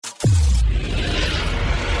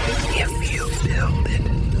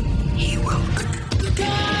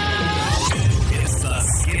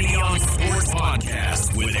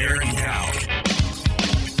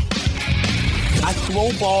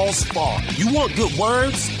throw balls far. You want good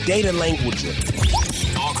words? Data languager.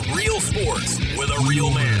 Talk real sports with a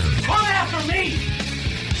real man. Come after me!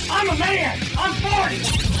 I'm a man! I'm 40!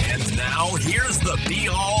 And now, here's the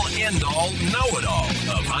be-all, end-all, know-it-all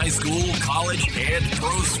of high school, college, and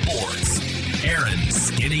pro sports. Aaron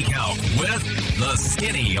Skinny Count with the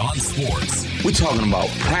Skinny on Sports. We're talking about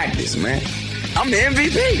practice, man. I'm the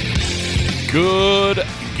MVP. Good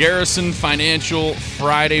Garrison Financial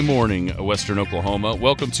Friday morning, Western Oklahoma.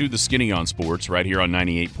 Welcome to the Skinny on Sports right here on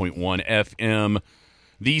 98.1 FM,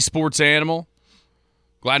 the Sports Animal.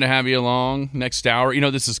 Glad to have you along next hour. You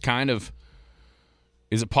know, this is kind of,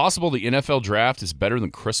 is it possible the NFL draft is better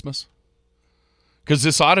than Christmas? Because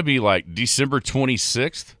this ought to be like December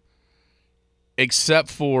 26th, except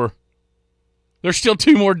for there's still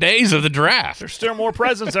 2 more days of the draft. There's still more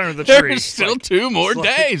presents under the tree. There's still 2 more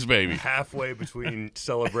days, baby. Halfway between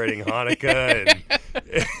celebrating Hanukkah and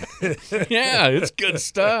yeah, it's good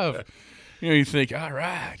stuff. You know, you think, all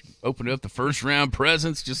right, open up the first round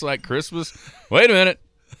presents just like Christmas. Wait a minute.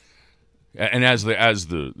 And as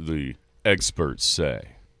the experts say,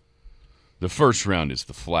 the first round is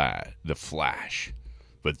the flash,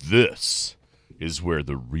 but this is where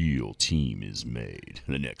the real team is made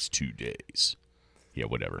the next 2 days. Yeah,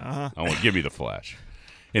 whatever. I won't give you the flash.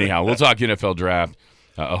 Anyhow, we'll talk NFL draft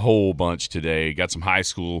a whole bunch today. Got some high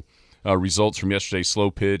school results from yesterday's slow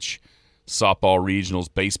pitch, softball regionals,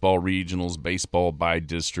 baseball by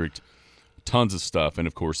district, tons of stuff. And,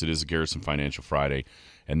 of course, it is a Garrison Financial Friday,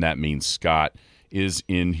 and that means Scott is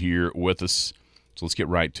in here with us. So let's get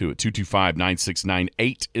right to it.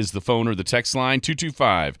 225-9698 is the phone or the text line,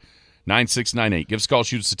 225-9698. Give us a call,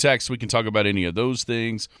 shoot us a text. We can talk about any of those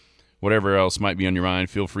things. Whatever else might be on your mind,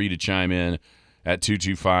 feel free to chime in at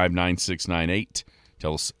 225-9698.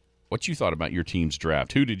 Tell us what you thought about your team's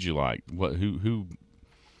draft. Who did you like? Who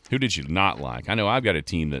did you not like? I know I've got a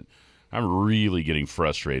team that I'm really getting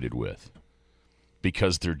frustrated with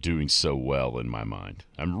because they're doing so well in my mind.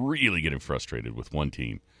 I'm really getting frustrated with one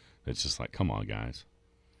team that's just like, come on, guys.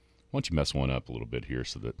 Why don't you mess one up a little bit here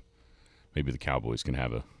so that maybe the Cowboys can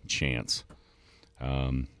have a chance.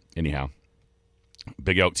 Anyhow,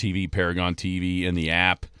 Big Elk TV, Paragon TV, and the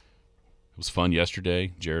app. It was fun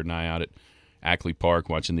yesterday. Jared and I out at Ackley Park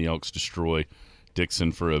watching the Elks destroy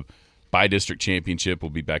Dixon for a by-district championship.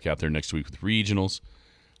 We'll be back out there next week with regionals.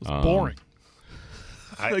 It was boring.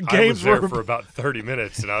 I was there for about 30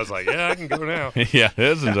 minutes, and I was like, yeah, I can go now. Yeah,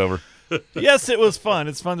 this is over. Yes, it was fun.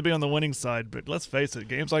 It's fun to be on the winning side, but let's face it,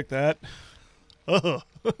 games like that, I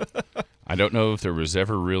don't know if there was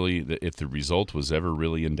ever really if the result was ever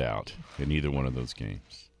really in doubt in either one of those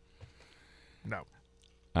games. No.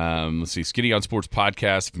 Let's see. Skinny on Sports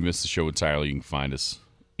Podcast. If you missed the show entirely, you can find us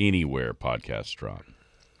anywhere podcasts drop.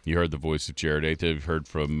 You heard the voice of Jared Aitha. You've heard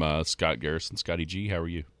from Scott Garrison. Scotty G, how are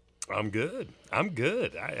you? I'm good. I'm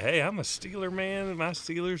a Steeler man, and my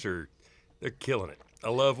Steelers they're killing it. I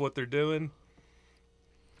love what they're doing.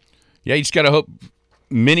 Yeah, you just got to hope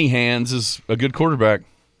Mini Hands is a good quarterback.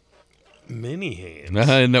 Mini Hands.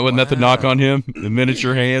 And that wasn't that the knock on him? The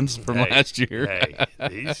miniature hands from last year.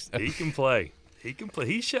 He can play. He can play.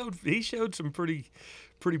 He showed some pretty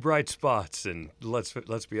bright spots, and let's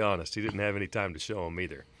be honest, he didn't have any time to show them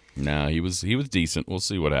either. No, he was decent. We'll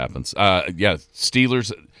see what happens. Yeah,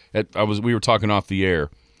 Steelers. We were talking off the air.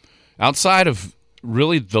 Outside of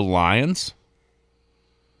really the Lions,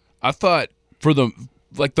 I thought for the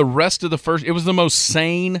rest of the first, it was the most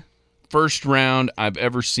sane first round I've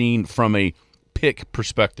ever seen from a pick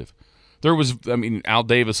perspective. Al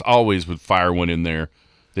Davis always would fire one in there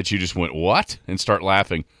that you just went, what? And start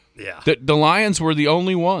laughing. Yeah. The Lions were the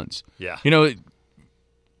only ones. Yeah. You know,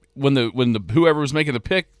 when the whoever was making the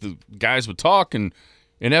pick, the guys would talk, and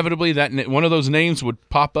inevitably that one of those names would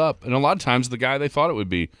pop up. And a lot of times the guy they thought it would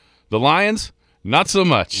be. The Lions, not so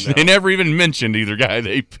much. No. They never even mentioned either guy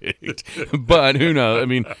they picked. But who knows? I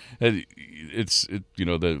mean, it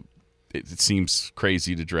seems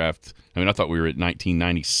crazy to draft. I mean, I thought we were at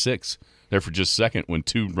 1996 there for just a second when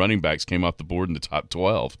 2 running backs came off the board in the top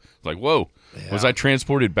 12. It's like, whoa, yeah. Was I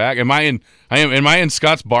transported back? Am I in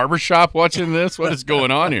Scott's barbershop watching this? What is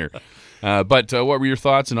going on here? But what were your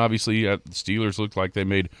thoughts? And obviously, the Steelers looked like they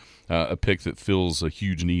made a pick that fills a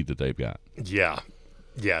huge need that they've got. Yeah,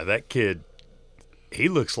 that kid, he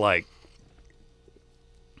looks like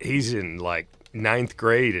he's in like 9th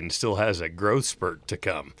grade and still has a growth spurt to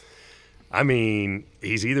come. I mean,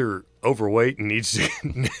 he's either overweight and needs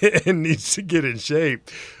to get in shape,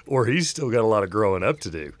 or he's still got a lot of growing up to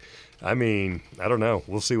do. I mean, I don't know.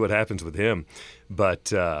 We'll see what happens with him.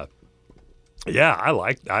 But, yeah,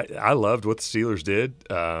 I loved what the Steelers did.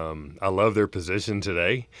 I love their position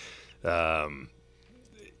today.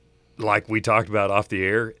 like we talked about off the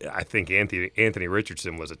air, I think Anthony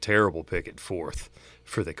Richardson was a terrible pick at 4th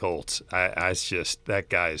for the Colts. It's just that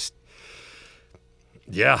guy's,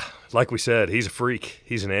 yeah, like we said, he's a freak.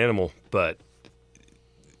 He's an animal, but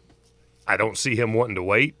I don't see him wanting to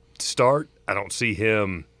wait to start. I don't see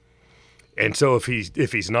him. And so if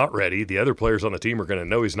he's not ready, the other players on the team are going to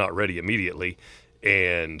know he's not ready immediately,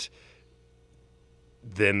 and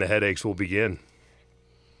then the headaches will begin.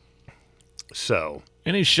 So,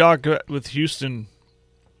 any shock with Houston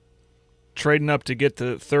trading up to get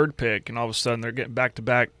the 3rd pick, and all of a sudden they're getting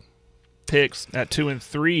back-to-back picks at 2 and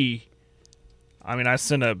 3? I mean, I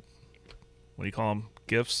sent what do you call them,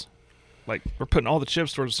 gifts? Like, we're putting all the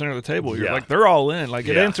chips towards the center of the table here. Yeah. Like, they're all in. Like,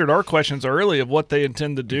 it Yeah. answered our questions early of what they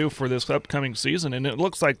intend to do for this upcoming season, and it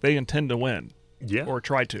looks like they intend to win. Yeah. Or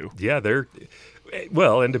try to. Yeah,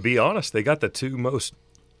 and to be honest, they got the 2 most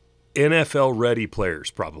NFL-ready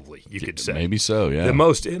players, probably, you could say. Maybe so, yeah. The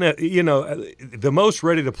most, the most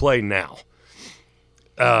ready to play now.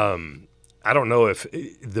 I don't know if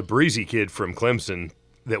the Breezy kid from Clemson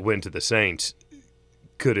that went to the Saints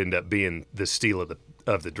could end up being the steal of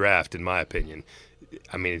the draft, in my opinion.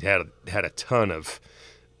 I mean, it had a ton of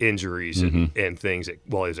injuries and things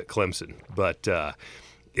while he was at Clemson. But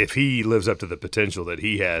if he lives up to the potential that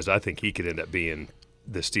he has, I think he could end up being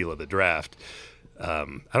the steal of the draft. I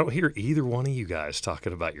don't hear either one of you guys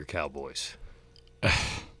talking about your Cowboys.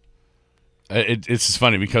 It's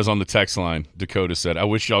funny because on the text line, Dakota said, I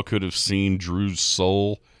wish y'all could have seen Drew's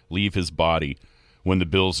soul leave his body when the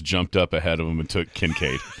Bills jumped up ahead of him and took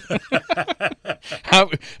Kincaid. I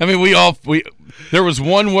mean, there was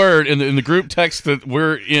one word in the group text that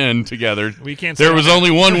we're in together. We can't. There was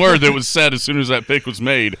only one word that was said as soon as that pick was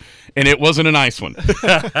made, and it wasn't a nice one.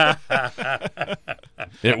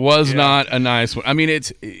 It was not a nice one. I mean,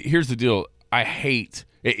 here's the deal. I hate.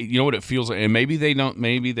 You know what it feels like, and maybe they don't.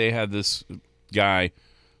 Maybe they had this guy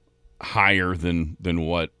higher than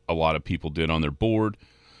what a lot of people did on their board.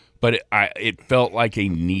 But it felt like a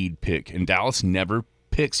need pick, and Dallas never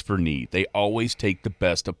picks for need. They always take the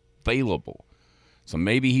best available. So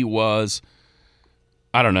maybe he was,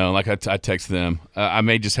 I don't know, like I text them. I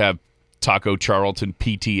may just have Taco Charlton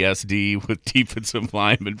PTSD with defensive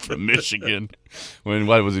lineman from Michigan. When,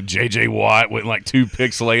 what was it, J.J. Watt went like 2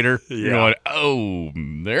 picks later. Yeah. You know, oh,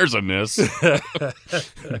 there's a miss.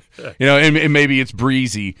 And maybe it's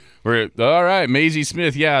Breezy. Where, all right, Maisie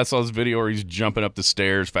Smith, yeah, I saw this video where he's jumping up the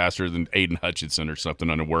stairs faster than Aiden Hutchinson or something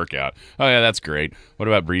on a workout. Oh, yeah, that's great. What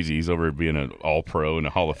about Breezy? He's over being an all-pro and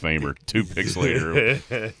a Hall of Famer 2 picks later.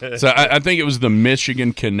 So I think it was the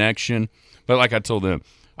Michigan connection. But like I told them,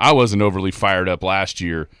 I wasn't overly fired up last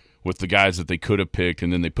year with the guys that they could have picked,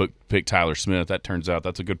 and then they picked Tyler Smith. That turns out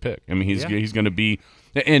that's a good pick. I mean, he's going to be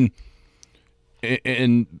 – and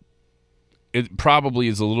it probably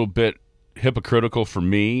is a little bit hypocritical for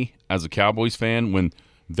me as a Cowboys fan when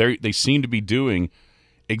they seem to be doing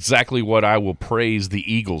exactly what I will praise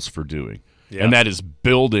the Eagles for doing, and that is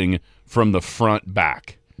building from the front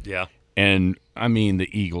back. Yeah. And I mean, the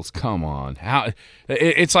Eagles, come on.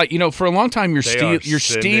 It's like, for a long time, your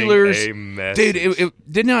Steelers, dude,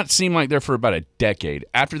 it did not seem like there for about a decade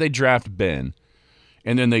after they draft Ben.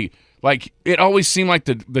 And then it always seemed like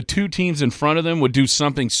the 2 teams in front of them would do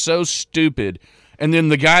something so stupid. And then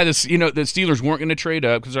the guy the Steelers weren't going to trade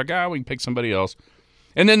up because they're like, we can pick somebody else.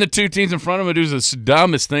 And then the 2 teams in front of them would do the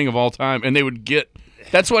dumbest thing of all time. And they would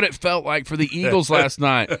that's what it felt like for the Eagles last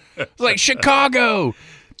night. It's like, Chicago.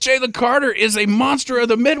 Jalen Carter is a monster of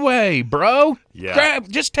the Midway, bro. Yeah.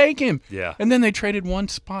 Just take him. Yeah. And then they traded 1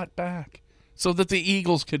 spot back so that the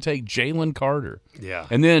Eagles could take Jalen Carter. Yeah.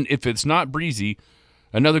 And then if it's not Breezy,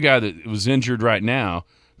 another guy that was injured right now,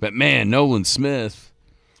 but man, Nolan Smith,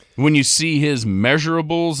 when you see his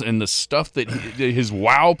measurables and the stuff that his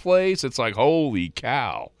wow plays, it's like, holy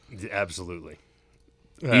cow. Absolutely.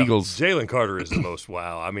 Eagles. Jalen Carter is the most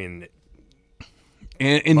wow. I mean –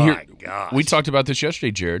 And my here, gosh. we talked about this yesterday,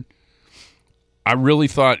 Jared. I really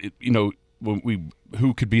thought,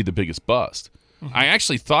 who could be the biggest bust? Mm-hmm. I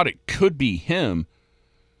actually thought it could be him,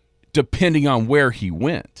 depending on where he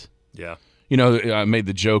went. Yeah. I made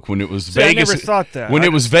the joke when it was Vegas. I never thought that. When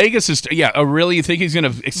it was Vegas, really? You think he's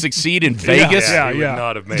going to succeed in Vegas? He would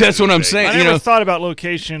not have made That's it what in I'm Vegas. saying. I never thought about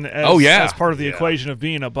location as part of the Yeah. equation of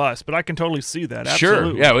being a bust, but I can totally see that. Sure.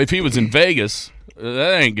 Absolutely. Yeah, if he was in Vegas,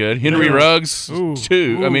 that ain't good. Henry Ruggs,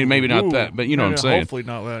 too. I mean, maybe not that, but you know what I'm saying. Hopefully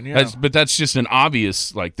not that, yeah. But that's just an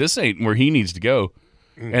obvious, like, this ain't where he needs to go.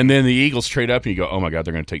 And then the Eagles trade up and you go, oh, my God,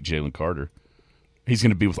 they're going to take Jalen Carter. He's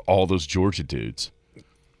going to be with all those Georgia dudes.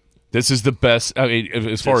 This is the best. I mean,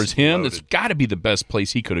 as far as him, loaded. it's got to be the best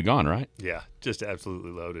place he could have gone, right? Yeah, just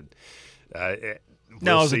absolutely loaded.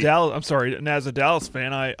 Now, see. as a Dallas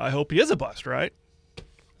fan, I hope he is a bust, right?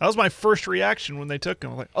 That was my first reaction when they took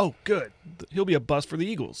him. I was like, oh, good. He'll be a bust for the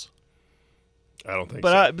Eagles. I don't think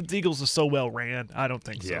so. But the Eagles are so well ran. I don't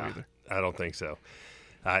think so either. I don't think so.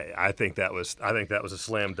 I think that was a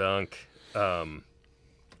slam dunk. I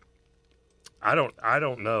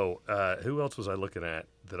don't know. Who else was I looking at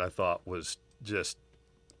that I thought was just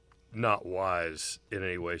not wise in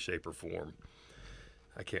any way, shape, or form?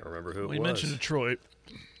 I can't remember who it was. You mentioned Detroit.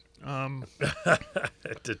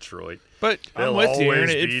 Detroit. But They'll I'm with you, always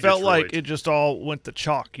Aaron. It be felt like Detroit. it just all went to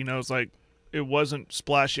chalk. It's like it wasn't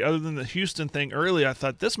splashy. Other than the Houston thing early, I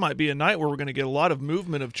thought this might be a night where we're going to get a lot of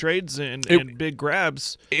movement of trades and big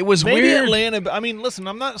grabs. It was Maybe weird. Atlanta. I mean, listen,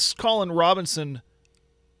 I'm not calling Robinson.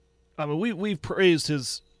 I mean, we've praised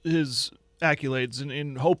his accolades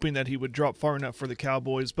in hoping that he would drop far enough for the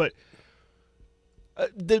Cowboys, but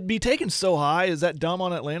to be taken so high, is that dumb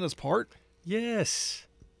on Atlanta's part? Yes.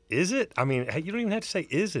 Is it? I mean, you don't even have to say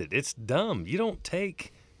is it. It's dumb. You don't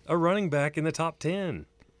take a running back in the top 10.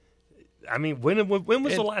 I mean, when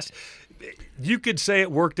was the last? You could say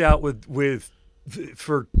it worked out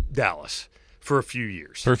for Dallas for a few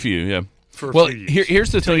years. For a few, yeah. For a well, few years.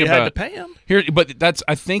 here's the Until thing you about had to pay him. here, but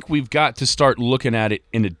I think we've got to start looking at it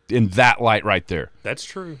in that light right there, That's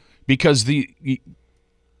true. because the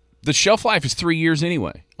shelf life is 3 years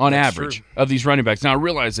anyway, on That's average, true. of these running backs. Now, I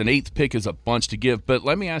realize an 8th pick is a bunch to give, but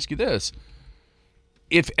let me ask you this.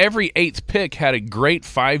 If every 8th pick had a great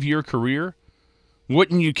 5-year career,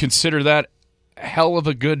 wouldn't you consider that hell of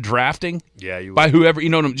a good drafting? Yeah, you By would. whoever,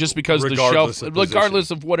 just because Regardless the of shelf, regardless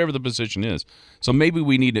position. of whatever the position is. So maybe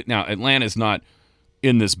we need it now. Atlanta's not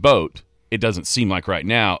in this boat. It doesn't seem like right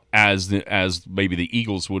now as maybe the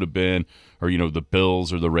Eagles would have been, or the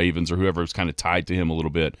Bills or the Ravens or whoever is kind of tied to him a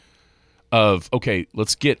little bit. Of okay,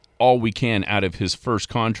 let's get all we can out of his first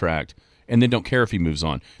contract, and then don't care if he moves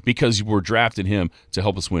on because we're drafting him to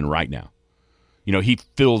help us win right now. He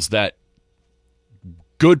fills that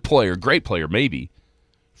good player, great player, maybe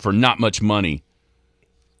for not much money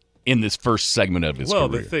in this first segment of his Well,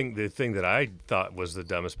 career. the thing that I thought was the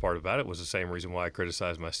dumbest part about it was the same reason why I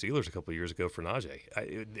criticized my Steelers a couple of years ago for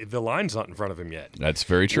Najee. The line's not in front of him yet. That's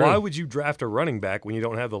very true. Why would you draft a running back when you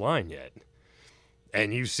don't have the line yet?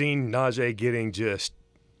 And you've seen Najee getting just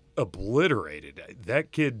obliterated.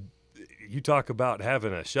 That kid, you talk about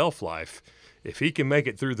having a shelf life. If he can make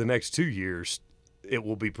it through the next 2 years, it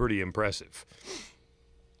will be pretty impressive.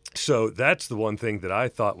 So that's the one thing that I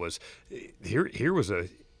thought was here was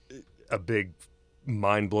a big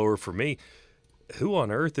mind blower for me. Who on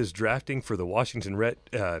earth is drafting for the Washington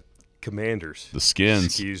Commanders? The Skins.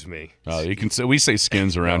 Excuse me. You can say we say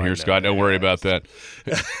Skins around No, I here, know. Scott. Don't worry Yeah. about that.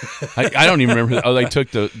 I don't even remember. Oh, they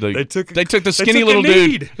took the They took the skinny took little a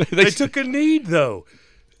need. dude. They took a need though.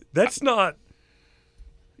 That's not.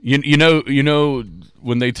 You know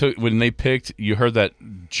when they picked, you heard that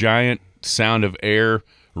giant sound of air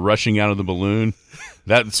rushing out of the balloon.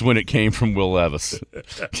 That's when it came from Will Levis,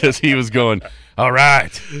 because he was going, "All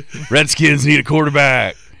right, Redskins need a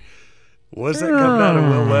quarterback." Was that coming out of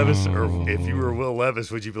Will Levis? Or if you were Will Levis,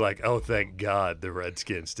 would you be like, "Oh, thank God the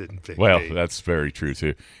Redskins didn't pick Well, me"? that's very true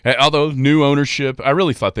too. Although new ownership, I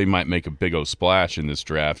really thought they might make a big old splash in this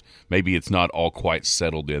draft. Maybe it's not all quite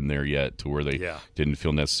settled in there yet to where they didn't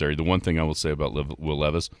feel necessary. The one thing I will say about Will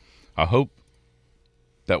Levis, I hope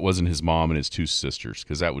that wasn't his mom and his 2 sisters,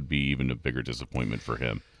 because that would be even a bigger disappointment for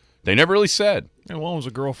him. They never really said. And one was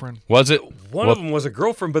a girlfriend. Was it? One of them was a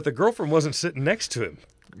girlfriend, but the girlfriend wasn't sitting next to him.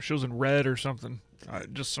 She was in red or something.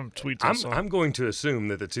 Just some tweets I saw. I'm going to assume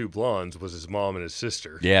that the 2 blondes was his mom and his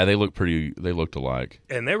sister. Yeah, they looked alike.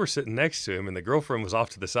 And they were sitting next to him, and the girlfriend was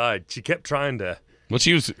off to the side. She kept trying to. Well,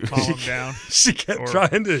 she was. Calm him down. She kept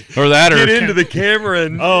trying to Or that, get or into the camera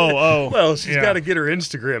and. Well, she's yeah. got to get her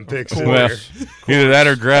Instagram pics in Well, there. either that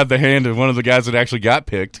or grab the hand of one of the guys that actually got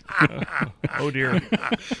picked. Oh dear.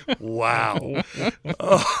 Wow.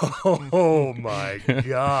 Oh my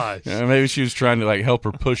gosh. Maybe she was trying to help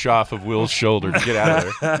her push off of Will's shoulder to get out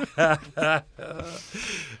of there.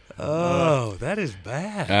 Oh, that is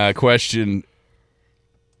bad. Question: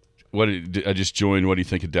 I just joined. What do you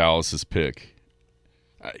think of Dallas's pick?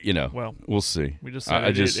 Well, we'll see. We just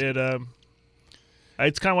said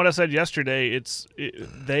it's kind of what I said yesterday.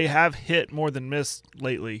 They have hit more than missed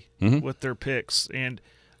lately with their picks, and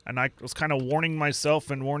I was kind of warning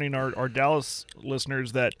myself and warning our Dallas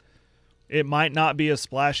listeners that it might not be a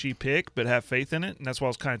splashy pick, but have faith in it, and that's what I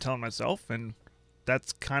was kind of telling myself, and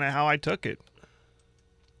that's kind of how I took it.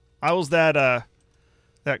 I was that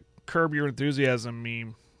Curb Your Enthusiasm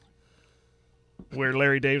meme where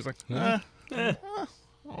Larry Dave's like,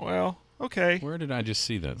 well, okay. Where did I just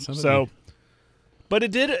see that? So But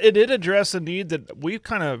it did address a need that we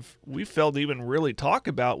failed to even really talk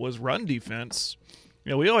about was run defense.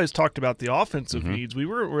 We always talked about the offensive needs. We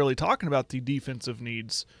weren't really talking about the defensive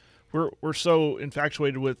needs. We're so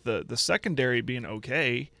infatuated with the secondary being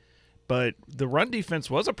okay, but the run defense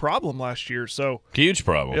was a problem last year. So huge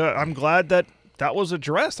problem. Yeah, I'm glad that was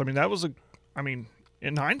addressed. I mean,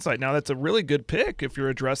 in hindsight, now that's a really good pick if you're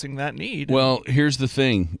addressing that need. Well, here's the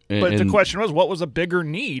thing. But the question was, what was a bigger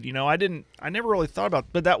need? I never really thought about,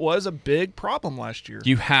 but that was a big problem last year.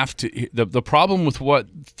 You have to. The problem with what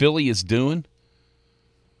Philly is doing,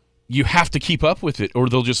 you have to keep up with it, or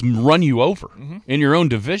they'll just run you over in your own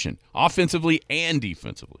division, offensively and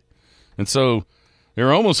defensively. And so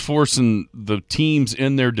they're almost forcing the teams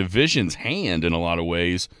in their division's hand in a lot of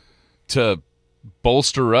ways to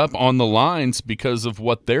bolster up on the lines because of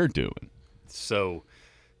what they're doing. So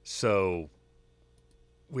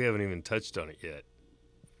we haven't even touched on it yet.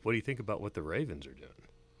 What do you think about what the Ravens are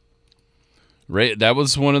doing? That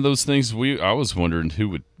was one of those things I was wondering who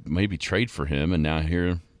would maybe trade for him, and now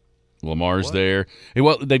here Lamar's there.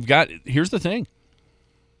 Well, here's the thing.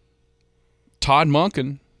 Todd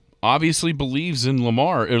Monken obviously believes in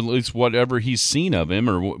Lamar, at least whatever he's seen of him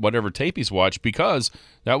or whatever tape he's watched, because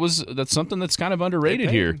that's something that's kind of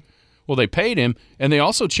underrated here. Well, they paid him, and they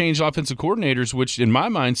also changed offensive coordinators, which in my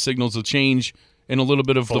mind signals a change in a little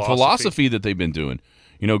bit of the philosophy that they've been doing.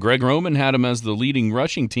 Greg Roman had him as the leading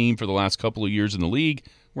rushing team for the last couple of years in the league.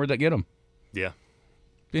 Where'd that get him? Yeah.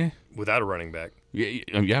 Without a running back.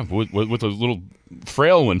 Yeah, with a little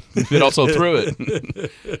frail one that also threw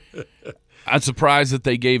it. I'm surprised that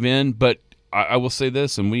they gave in, but I will say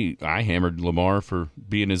this, and I hammered Lamar for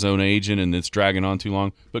being his own agent, and it's dragging on too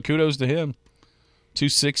long. But kudos to him.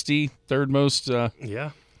 260, third most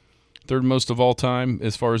of all time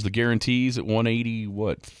as far as the guarantees at 180.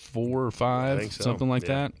 4 or 5, I think so. Something like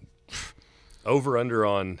that. Over under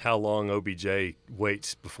on how long OBJ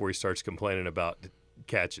waits before he starts complaining about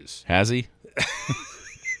catches. Has he?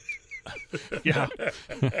 Yeah.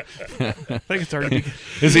 I think it's already.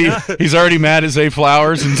 Is he? He's already mad at Zay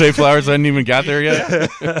Flowers, and Zay Flowers hasn't even got there yet.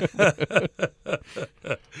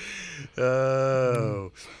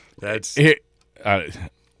 Oh, that's.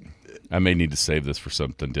 I may need to save this for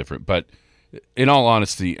something different, but in all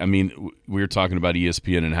honesty, I mean, we were talking about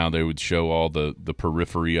ESPN and how they would show all the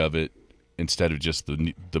periphery of it instead of just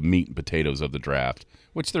the meat and potatoes of the draft,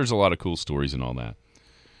 which there's a lot of cool stories and all that.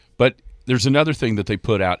 But there's another thing that they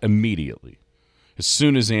put out immediately, as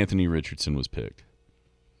soon as Anthony Richardson was picked.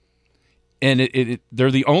 And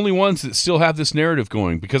they're the only ones that still have this narrative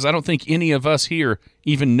going, because I don't think any of us here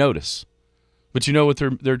even notice. But you know what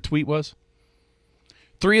their tweet was?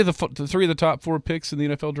 Three of the top 4 picks in the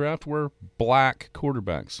NFL draft were black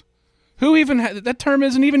quarterbacks. Who even that term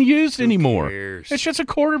isn't even used anymore? Cares? It's just a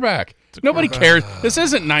quarterback. Nobody cares. This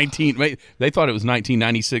isn't 19. They thought it was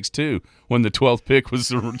 1996 too, when the 12th pick was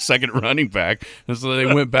the second running back, and so they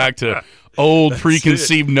went back to old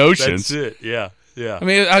preconceived notions. That's it. Yeah. I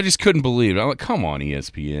mean, I just couldn't believe it. I'm like, come on,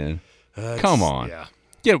 ESPN. Come on.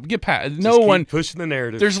 Yeah. Get past. Just no keep one pushing the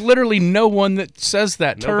narrative. There's literally no one that says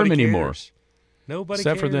that term Nobody anymore. cares. Nobody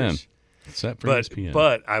except cares. for them. Except for ESPN.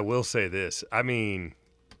 But I will say this. I mean,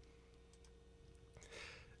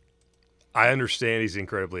 I understand he's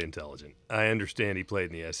incredibly intelligent. I understand he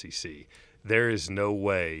played in the SEC. There is no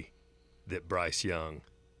way that Bryce Young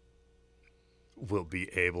will be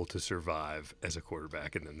able to survive as a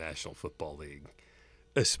quarterback in the National Football League,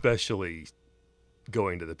 especially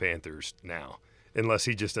going to the Panthers now, unless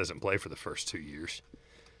he just doesn't play for the first 2 years.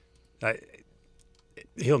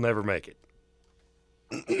 He'll never make it.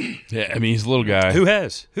 Yeah, I mean, he's a little guy. Who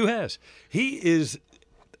has? He is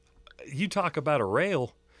 – you talk about a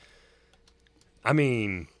rail. I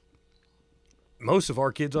mean, most of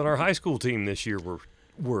our kids on our high school team this year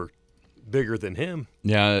were bigger than him.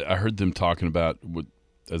 Yeah, I heard them talking about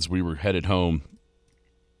as we were headed home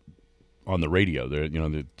on the radio,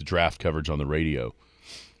 the draft coverage on the radio.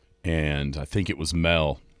 And I think it was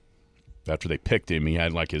Mel, after they picked him, he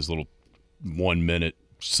had like his little 1-minute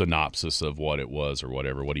synopsis of what it was or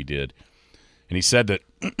whatever, what he did. And he said that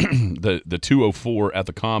the 204 at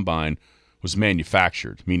the combine was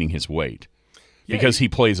manufactured, meaning his weight, because he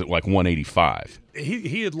plays at like 185.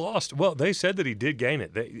 He had lost. Well, they said that he did gain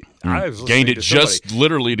it. I was gained it to just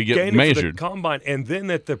literally to get measured. It for the combine, and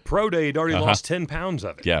then at the pro day, he'd already lost 10 pounds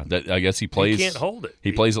of it. Yeah, I guess he plays. He can't hold it.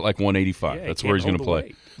 He plays at like 185. Yeah, that's where he's going to play.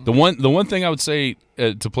 Weight. The one thing I would say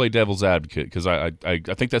to play devil's advocate, because I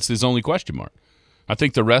think that's his only question mark. I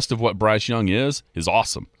think the rest of what Bryce Young is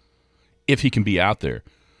awesome if he can be out there.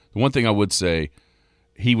 The one thing I would say,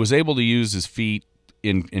 he was able to use his feet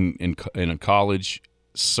in college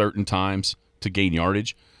certain times, to gain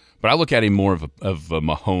yardage, but I look at him more of a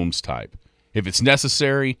Mahomes type. If it's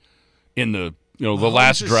necessary in the the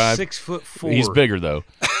last drive, 6'4". he's bigger though,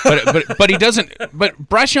 but he doesn't. But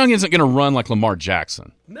Bryce Young isn't going to run like Lamar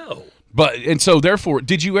Jackson. No, and so therefore,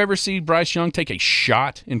 did you ever see Bryce Young take a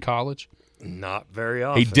shot in college? not very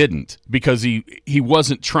often. He didn't because he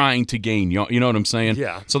wasn't trying to gain. You know what I'm saying?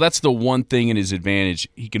 Yeah. So that's the one thing in his advantage.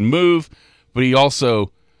 He can move, but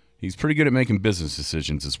he's pretty good at making business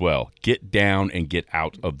decisions as well. Get down and get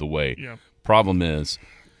out of the way. Yeah. Problem is,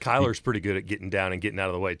 Kyler's pretty good at getting down and getting out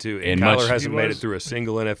of the way too. And Kyler much- hasn't He made it was. through a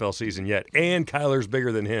single NFL season yet. And Kyler's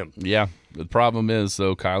bigger than him. yeah. The problem is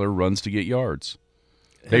though, Kyler runs to get yards.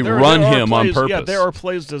 They There run are him on plays- purpose. Yeah, there are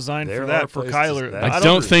plays designed There for are that for plays Kyler. that- I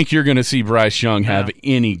don't think you're going to see Bryce Young have No.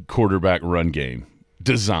 any quarterback run game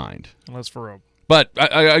designed. unless for a But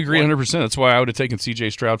I agree 100%. That's why I would have taken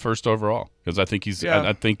C.J. Stroud first overall because I think he's. Yeah.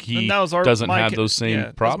 I think he And that was doesn't my have con- those same yeah, that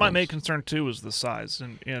was problems. my main concern too was the size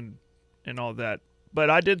and all that. But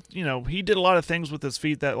I did, he did a lot of things with his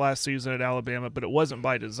feet that last season at Alabama, but it wasn't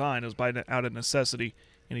by design; it was out of necessity.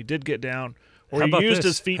 And he did get down, or How he about used this?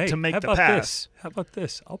 his feet Hey, to make how the about pass. this? How about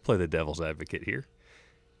this? I'll play the devil's advocate here.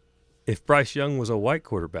 If Bryce Young was a white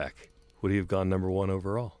quarterback, would he have gone number 1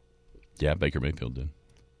 overall? Yeah, Baker Mayfield did.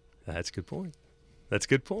 That's a good point. That's a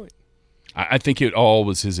good point. I think it all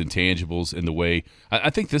was his intangibles and the way. I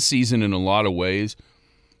think this season, in a lot of ways,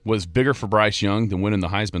 was bigger for Bryce Young than winning the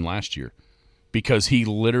Heisman last year because he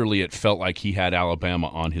literally, it felt like he had Alabama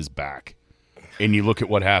on his back. And you look at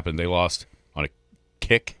what happened. They lost on a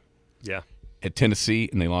kick Yeah. at Tennessee,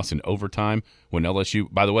 and they lost in overtime when LSU,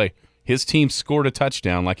 by the way, his team scored a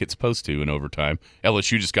touchdown like it's supposed to in overtime.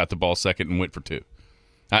 LSU just got the ball second and went for 2.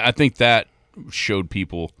 I think that showed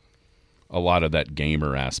people a lot of that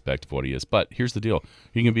gamer aspect of what he is. But here's the deal.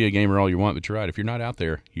 You can be a gamer all you want, but you're right. If you're not out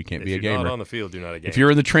there, you can't be a If you're gamer. not on the field, you're not a gamer. If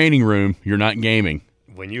you're in the training room, you're not gaming.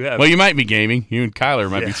 When you have Well, you might be gaming. You and Kyler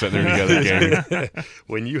might be sitting there together gaming.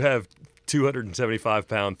 when you have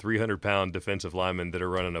 275-pound, 300-pound defensive linemen that are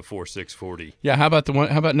running a 4.6 40. Yeah, how about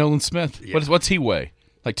How about Nolan Smith? Yeah. What's he weigh?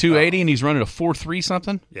 Like 280, and he's running a 4.3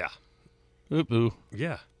 something? Yeah. Oop, ooh.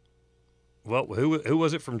 Yeah. Well, who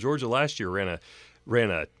was it from Georgia last year ran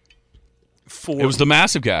a 4? It was the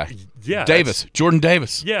massive guy. Yeah, Davis. Jordan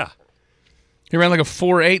Davis. Yeah. He ran like a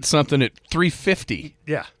 4.8 something at 350.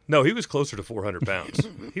 Yeah. No, he was closer to 400 pounds.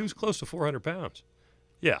 He was close to 400 pounds.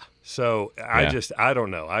 Yeah. So I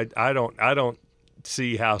don't know. I don't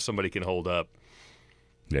see how somebody can hold up.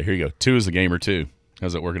 Yeah, here you go. 2 is the gamer too.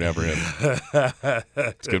 How's that working out for him?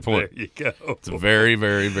 It's a good point. There you go. It's a very,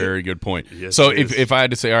 very, very good point. Yes, so it is. if I had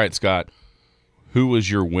to say, all right, Scott, who was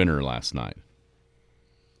your winner last night?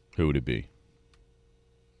 Who would it be?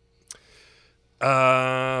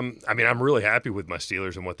 I mean, I'm really happy with my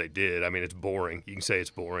Steelers and what they did. I mean, it's boring. You can say it's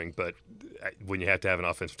boring, but when you have to have an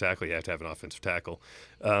offensive tackle, you have to have an offensive tackle.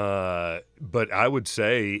 But I would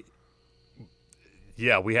say,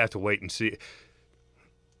 yeah, we have to wait and see.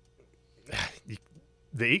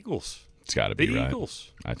 The Eagles. It's got to be The right.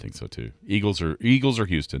 Eagles. I think so too. Eagles or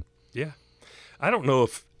Houston. Yeah. I don't know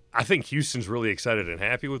if – I think Houston's really excited and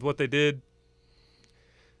happy with what they did.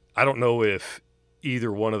 I don't know if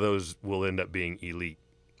either one of those will end up being elite.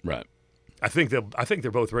 Right. I think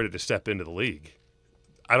they're both ready to step into the league.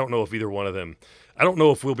 I don't know if either one of them – I don't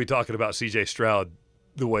know if we'll be talking about C.J. Stroud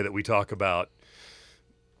the way that we talk about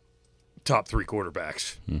top 3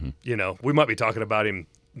 quarterbacks. Mm-hmm. You know, we might be talking about him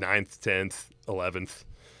 9th, 10th, 11th.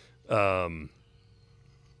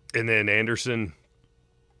 And then Anderson,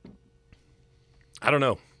 I don't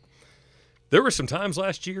know. There were some times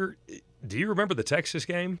last year, do you remember the Texas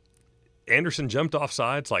game? Anderson jumped off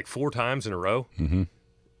sides like 4 times in a row. Mm-hmm.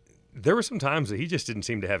 There were some times that he just didn't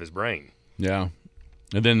seem to have his brain. Yeah.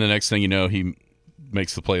 And then the next thing you know, he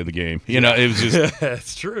makes the play of the game. You know, it was just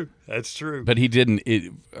That's true. That's true. but he didn't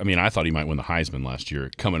I thought he might win the Heisman last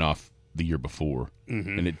year coming off the year before.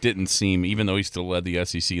 Mm-hmm. And it didn't seem, even though he still led the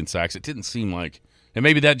SEC in sacks, it didn't seem like, and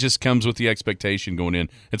maybe that just comes with the expectation going in.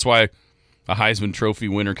 It's why a Heisman Trophy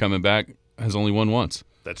winner coming back has only won once.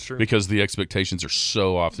 That's true. Because the expectations are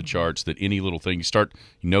so off the charts that any little thing you start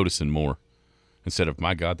noticing more instead of,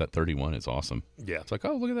 my God, that 31 is awesome. Yeah. It's like,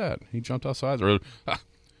 oh, look at that. He jumped off sides. Or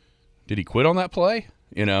did he quit on that play?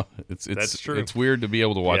 You know, it's That's true. It's weird to be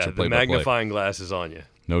able to watch yeah, a play the by play. magnifying glass is on you.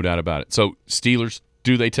 No doubt about it. So Steelers,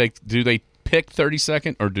 do they pick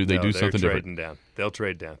 32nd or do they No, do they're something trading different? down. They'll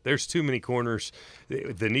trade down. There's too many corners.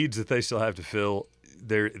 The needs that they still have to fill.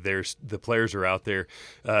 There's the players are out there.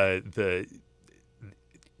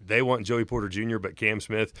 They want Joey Porter Jr. but Cam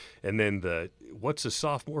Smith, and then what's the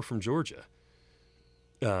sophomore from Georgia?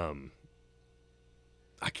 I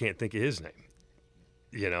can't think of his name.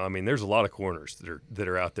 I mean, there's a lot of corners that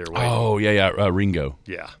are out there waiting. Oh, yeah. Ringo.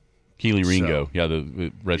 Yeah. Keely Ringo. So,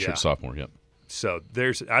 the redshirt yeah. sophomore, yep. So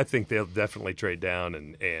I think they'll definitely trade down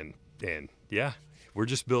and yeah, we're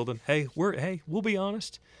just building. Hey, we'll be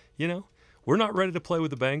honest. We're not ready to play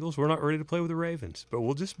with the Bengals. We're not ready to play with the Ravens, but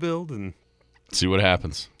we'll just build and see what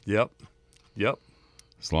happens. Yep.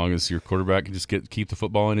 As long as your quarterback can just keep the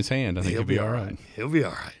football in his hand, I think he'll be all right. He'll be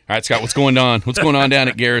all right. All right, Scott, what's going on? What's going on down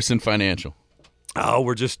at Garrison Financial? Oh,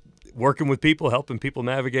 we're just working with people, helping people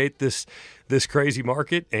navigate this crazy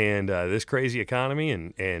market and this crazy economy,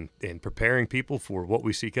 and preparing people for what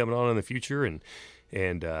we see coming on in the future, and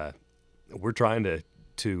we're trying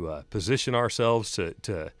to position ourselves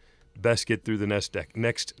to best get through the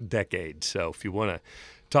next decade. So if you want to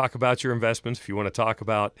talk about your investments, if you want to talk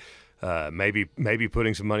about maybe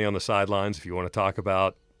putting some money on the sidelines, if you want to talk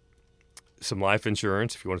about some life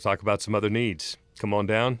insurance, if you want to talk about some other needs, come on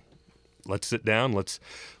down. Let's sit down. Let's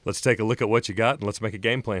take a look at what you got, and let's make a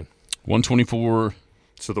game plan. 124.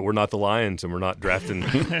 So that we're not the Lions and we're not drafting.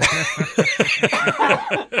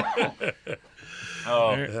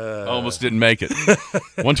 Almost didn't make it.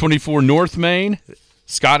 124 North Main,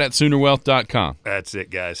 Scott at SoonerWealth.com. That's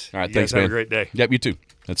it, guys. All right, you thanks, guys have man. a great day. Yep, you too.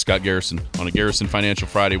 That's Scott Garrison on a Garrison Financial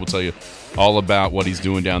Friday. We'll tell you all about what he's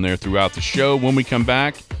doing down there throughout the show. When we come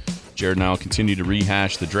back, Jared and I will continue to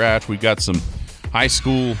rehash the draft. We've got some high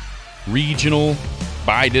school, regional,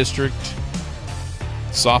 by-district,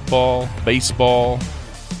 softball, baseball,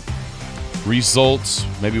 results,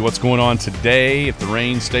 maybe what's going on today if the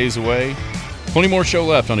rain stays away. Plenty more show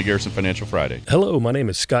left on a Garrison Financial Friday. Hello, my name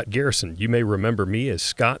is Scott Garrison. You may remember me as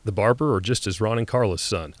Scott the Barber or just as Ron and Carla's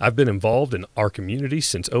son. I've been involved in our community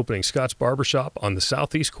since opening Scott's Barbershop on the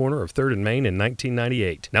southeast corner of 3rd and Main in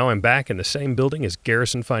 1998. Now I'm back in the same building as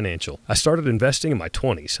Garrison Financial. I started investing in my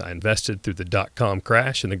 20s. I invested through the dot-com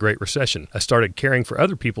crash and the Great Recession. I started caring for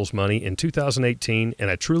other people's money in 2018, and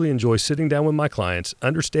I truly enjoy sitting down with my clients,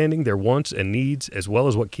 understanding their wants and needs as well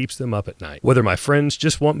as what keeps them up at night. Whether my friends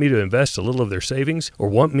just want me to invest a little of their savings or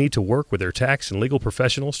want me to work with their tax and legal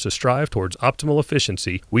professionals to strive towards optimal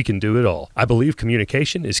efficiency, we can do it all. I believe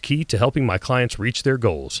communication is key to helping my clients reach their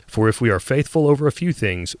goals. For if we are faithful over a few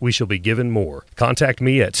things, we shall be given more. Contact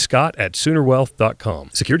me at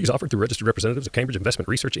scott@SoonerWealth.com. Securities offered through registered representatives of Cambridge Investment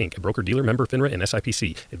Research, Inc., a broker-dealer member FINRA and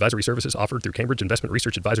SIPC. Advisory services offered through Cambridge Investment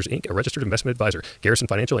Research Advisors, Inc., a registered investment advisor. Garrison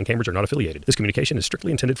Financial and Cambridge are not affiliated. This communication is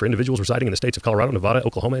strictly intended for individuals residing in the states of Colorado, Nevada,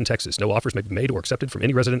 Oklahoma, and Texas. No offers may be made or accepted from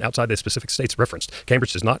any resident outside the specific states referenced.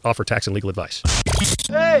 Cambridge does not offer tax and legal advice.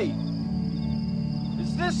 Hey!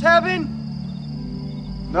 Is this heaven?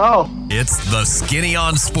 No. It's the Skinny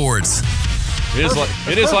on Sports.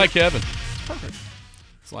 It is like heaven.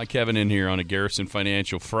 It's like heaven in here on a Garrison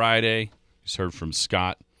Financial Friday. Just heard from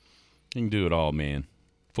Scott. You can do it all, man.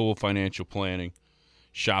 Full financial planning.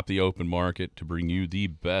 Shop the open market to bring you the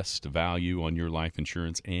best value on your life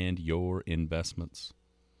insurance and your investments.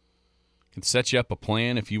 Can set you up a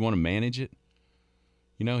plan if you want to manage it.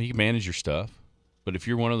 You know, he can manage your stuff. But if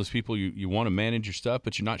you're one of those people, you want to manage your stuff,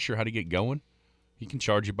 but you're not sure how to get going, he can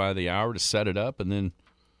charge you by the hour to set it up, and then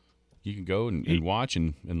you can go and watch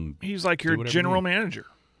and he's like your general manager.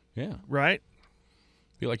 Yeah. Right?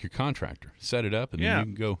 Be like your contractor. Set it up, and then you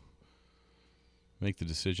can go make the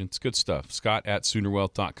decision. It's good stuff. Scott at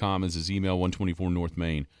SoonerWealth.com is his email. 124 North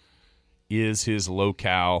Main is his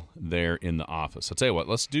locale there in the office. I'll tell you what,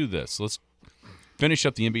 let's do this. Let's finish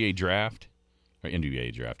up the NBA draft. Or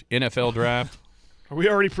NFL draft. Are we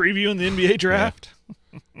already previewing the NBA draft?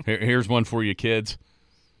 Yeah. Here's one for you, kids.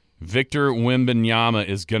 Victor Wembanyama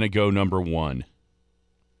is going to go number 1.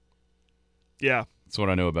 Yeah. That's what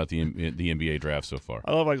I know about the NBA draft so far.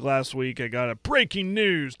 I love like last week I got a breaking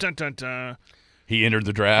news. Dun, dun, dun. He entered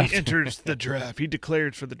the draft. He enters the draft. He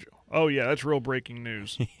declared for the – oh, yeah, that's real breaking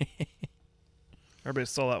news. Everybody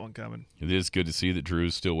saw that one coming. It is good to see that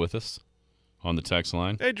Drew's still with us on the text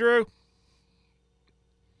line. Hey, Drew.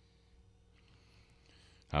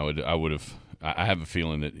 I have a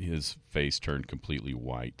feeling that his face turned completely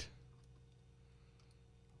white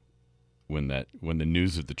when the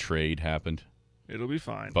news of the trade happened. It'll be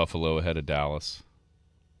fine. Buffalo ahead of Dallas.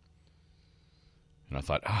 And I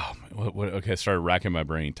thought, okay, I started racking my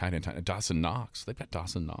brain. Tight end. Dawson Knox. They've got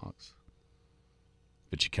Dawson Knox.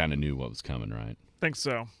 But you kind of knew what was coming, right? Think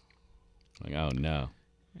so. Like, oh, no.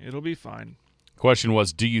 It'll be fine. Question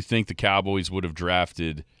was, do you think the Cowboys would have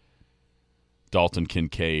drafted Dalton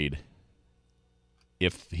Kincaid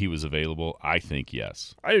if he was available? I think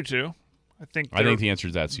yes. I do too. I think the answer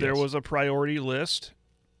to that's yes. There was a priority list,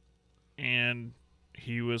 and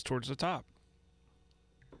he was towards the top.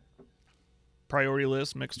 priority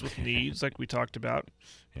list mixed with needs, like we talked about.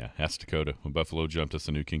 Yeah, ask Dakota. When Buffalo jumped us,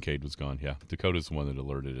 I knew Kincaid was gone. Yeah, Dakota's the one that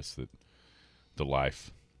alerted us that the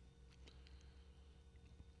life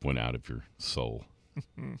went out of your soul.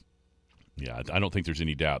 Yeah, I don't think there's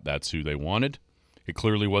any doubt that's who they wanted. It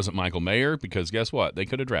clearly wasn't Michael Mayer because guess what? They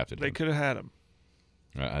could have drafted him. They could have had him.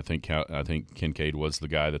 I think Kincaid was the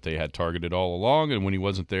guy that they had targeted all along, and when he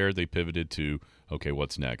wasn't there, they pivoted to, okay,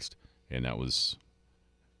 what's next? And that was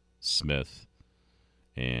Smith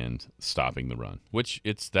and stopping the run, which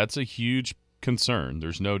that's a huge concern.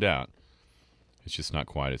 There's no doubt. It's just not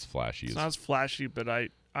quite as flashy. It's not as flashy, but I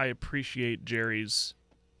appreciate Jerry's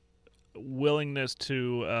willingness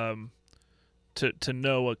to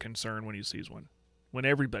know a concern when he sees one, when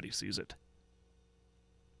everybody sees it.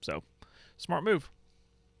 So, smart move.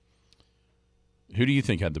 Who do you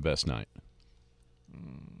think had the best night?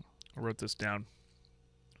 I wrote this down.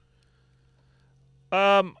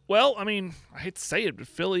 Well, I mean, I hate to say it, but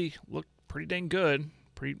Philly looked pretty dang good.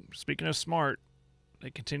 Speaking of smart, they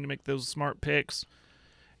continue to make those smart picks.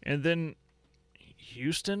 And then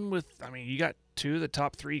Houston you got two of the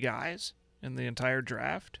top 3 guys in the entire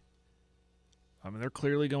draft. I mean, they're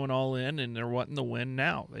clearly going all in, and they're wanting the win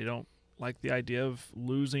now. They don't like the idea of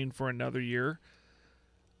losing for another year.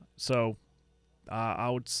 So I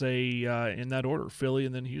would say in that order, Philly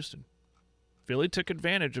and then Houston. Philly took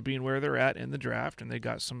advantage of being where they're at in the draft, and they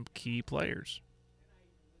got some key players.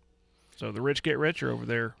 So the rich get richer over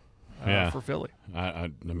there for Philly.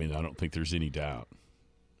 I mean, I don't think there's any doubt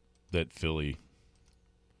that Philly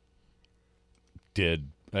did.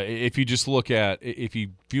 If you just if you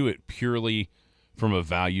view it purely from a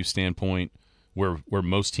value standpoint, where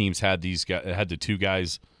most teams had the 2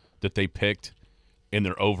 guys that they picked in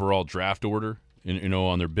their overall draft order,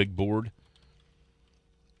 on their big board,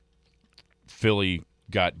 Philly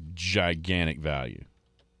got gigantic value.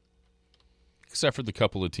 Except for the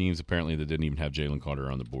couple of teams apparently that didn't even have Jalen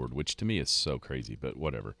Carter on the board, which to me is so crazy, but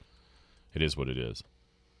whatever. It is what it is.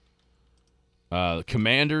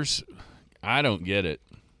 Commanders, I don't get it.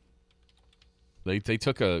 They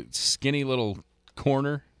took a skinny little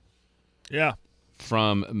corner. Yeah.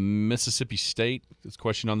 From Mississippi State. This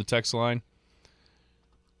question on the text line.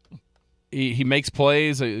 He makes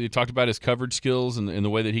plays. You talked about his coverage skills and the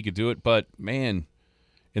way that he could do it, but man,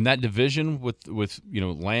 in that division with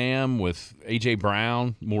Lamb, with A.J.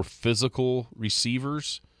 Brown, more physical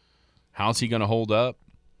receivers, how's he going to hold up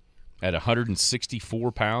at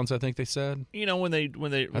 164 pounds? I think they said. When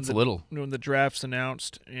the draft's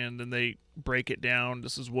announced and then they break it down,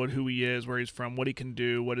 this is who he is, where he's from, what he can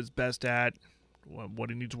do, what he's best at, what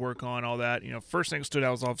he needs to work on, all that. First thing that stood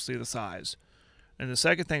out was obviously the size. And the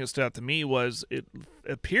second thing that stood out to me was it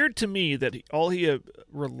appeared to me that all he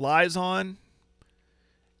relies on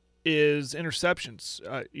is interceptions.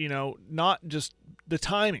 Not just the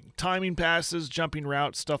timing passes, jumping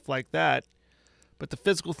routes, stuff like that. But the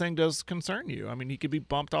physical thing does concern you. I mean, he could be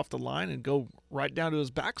bumped off the line and go right down to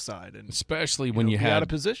his backside, and especially when you had out of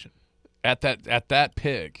position at that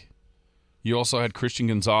pick. You also had Christian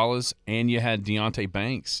Gonzalez and you had Deontay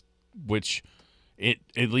Banks, which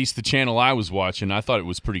at least the channel I was watching, I thought it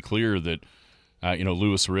was pretty clear that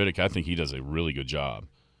Louis Riddick, I think he does a really good job,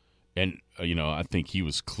 and I think he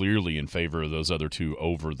was clearly in favor of those other 2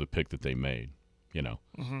 over the pick that they made.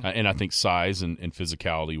 And I think size and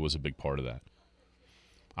physicality was a big part of that.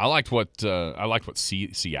 I liked what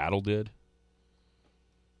Seattle did.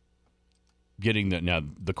 Getting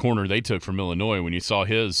the corner they took from Illinois, when you saw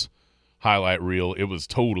his highlight reel, it was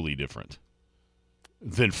totally different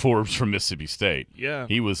than Forbes from Mississippi State. Yeah.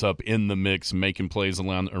 He was up in the mix, making plays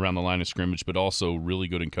around the line of scrimmage, but also really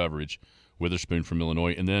good in coverage. Witherspoon from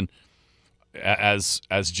Illinois. And then as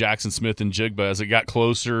Jackson Smith and Jigba, as it got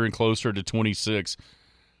closer and closer to 26,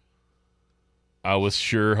 I was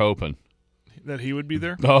sure hoping that he would be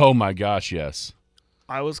there? Oh, my gosh, yes.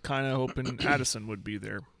 I was kind of hoping Addison would be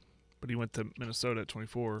there, but he went to Minnesota at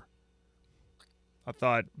 24. I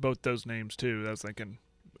thought both those names, too. I was thinking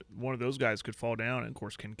one of those guys could fall down, and, of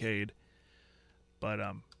course, Kincaid. But,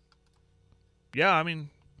 yeah, I mean,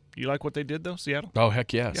 you like what they did, though, Seattle? Oh,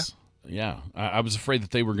 heck yes. Yeah. I was afraid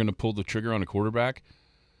that they were going to pull the trigger on a quarterback.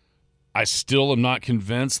 I still am not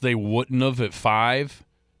convinced they wouldn't have at 5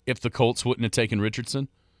 if the Colts wouldn't have taken Richardson.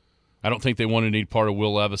 I don't think they wanted any part of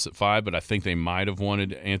Will Levis at 5, but I think they might have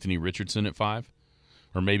wanted Anthony Richardson at 5.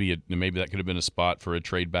 Or maybe that could have been a spot for a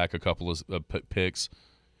trade back, a couple of picks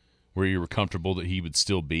where you were comfortable that he would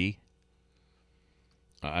still be.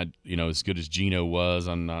 As good as Geno was,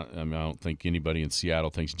 I don't think anybody in Seattle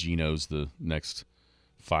thinks Geno's the next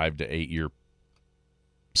 5 to 8 year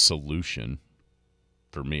solution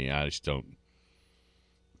for me. I just don't.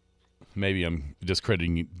 maybe I'm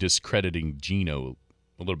discrediting Geno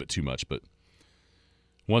a little bit too much, but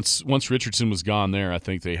once Richardson was gone there, I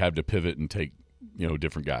think they had to pivot and take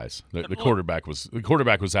different guys. The quarterback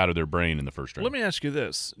was out of their brain in the first round. Let me ask you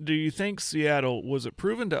this: do you think Seattle, was it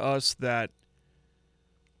proven to us that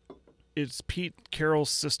it's Pete Carroll's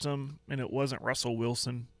system and it wasn't Russell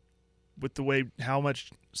Wilson, with the way how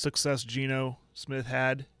much success Geno Smith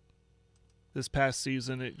had this past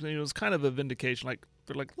season? It was kind of a vindication. Like,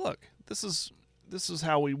 they're like, look, this is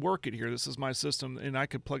how we work it here. This is my system, and I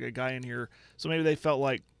could plug a guy in here. So maybe they felt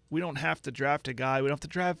like, we don't have to draft a guy. We don't have to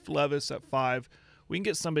draft Levis at 5. We can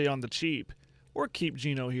get somebody on the cheap or keep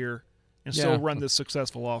Geno here and still run this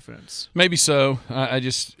successful offense. Maybe so. I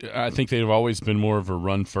think they've always been more of a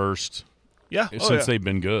run first. Yeah, since they've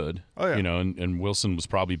been good. Oh yeah, and Wilson was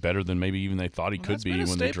probably better than maybe even they thought he could be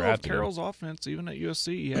when they drafted him. Carroll's offense, even at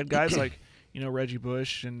USC, he had guys like Reggie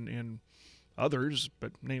Bush and others,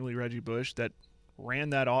 but namely Reggie Bush, that ran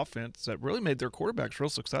that offense that really made their quarterbacks real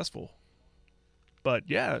successful. But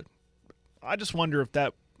yeah, I just wonder if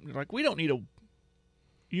that, we don't need to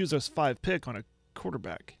use a 5 pick on a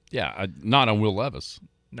quarterback. Yeah, not on Will Levis.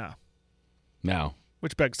 No. Now,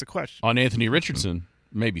 which begs the question. On Anthony Richardson,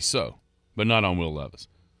 maybe so, but not on Will Levis.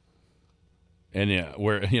 And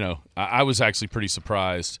I was actually pretty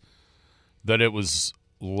surprised that it was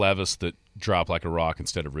Levis that dropped like a rock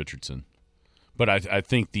instead of Richardson. But I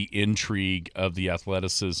think the intrigue of the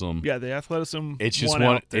athleticism. Yeah, the athleticism. It's just won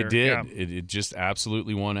out there. It did. Yeah. It just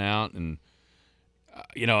absolutely won out, and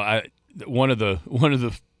one of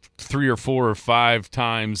the 3 or 4 or 5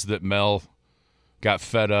 times that Mel got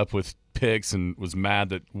fed up with picks and was mad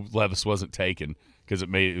that Levis wasn't taken because it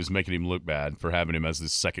was making him look bad for having him as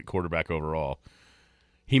his second quarterback overall.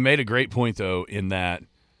 He made a great point though in that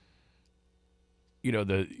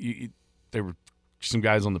there were some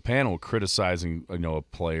guys on the panel criticizing a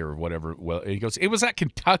player or whatever. Well, he goes, it was at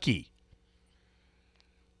Kentucky.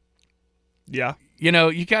 Yeah.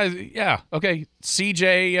 You guys, yeah, okay.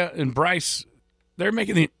 CJ and Bryce, they're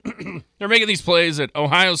making these plays at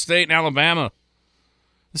Ohio State and Alabama.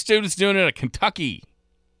 The student's doing it at Kentucky.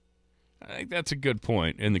 I think that's a good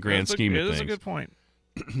point in the grand scheme of things. It is a good point.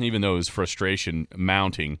 Even though his frustration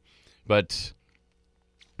mounting, but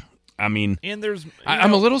I mean, and there's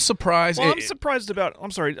I'm a little surprised. Well, I'm surprised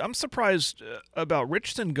about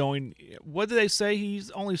Richardson going. What did they say?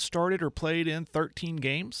 He's only started or played in 13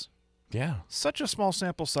 games. Yeah, such a small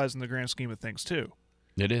sample size in the grand scheme of things, too.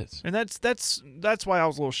 It is, and that's why I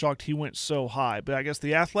was a little shocked he went so high. But I guess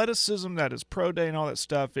the athleticism, that is pro day and all that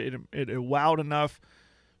stuff, it wowed enough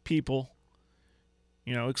people.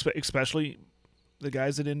 Especially the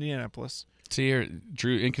guys at Indianapolis. See here,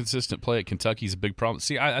 Drew, inconsistent play at Kentucky is a big problem.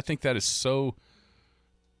 See, I think that is so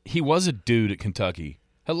 – he was a dude at Kentucky.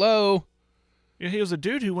 Hello? Yeah, he was a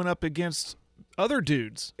dude who went up against other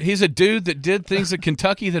dudes. He's a dude that did things at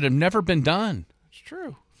Kentucky that have never been done. It's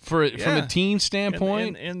true. From a team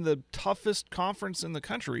standpoint. In the toughest conference in the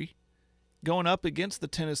country, going up against the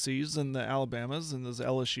Tennessees and the Alabamas and those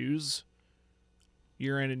LSUs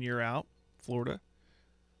year in and year out, Florida,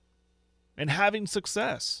 and having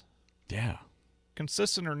success. Yeah.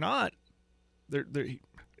 Consistent or not,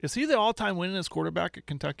 is he the all-time winningest quarterback at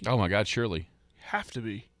Kentucky? Oh, my God, surely. Have to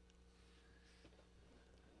be.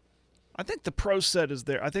 I think the pro set is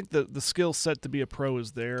there. I think the skill set to be a pro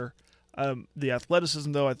is there. The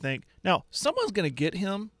athleticism, though, I think. Now, someone's going to get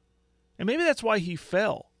him, and maybe that's why he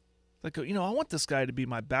fell. Like, I want this guy to be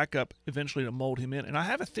my backup eventually to mold him in. And I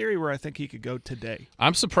have a theory where I think he could go today.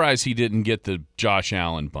 I'm surprised he didn't get the Josh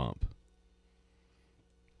Allen bump.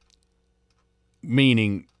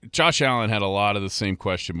 Meaning, Josh Allen had a lot of the same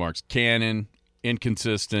question marks. Cannon,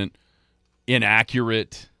 inconsistent,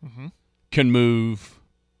 inaccurate, can move.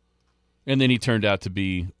 And then he turned out to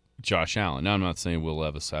be Josh Allen. Now, I'm not saying Will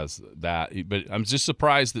Levis has that, but I'm just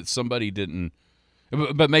surprised that somebody didn't.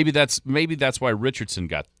 But maybe that's why Richardson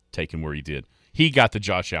got taken where he did. He got the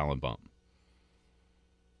Josh Allen bump.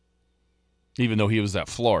 Even though he was at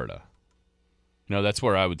Florida. That's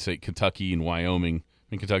where I would say Kentucky and Wyoming.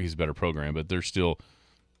 I mean, Kentucky's a better program, but they're still,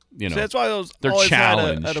 So that's why they're always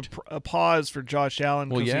challenged. Had a pause for Josh Allen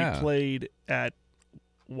because he played at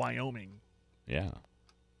Wyoming. Yeah.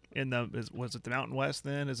 Was it the Mountain West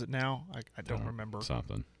then? Is it now? I don't remember.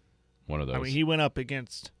 Something. One of those. I mean, he went up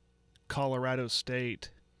against Colorado State.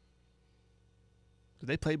 Did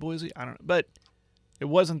they play Boise? I don't know. But it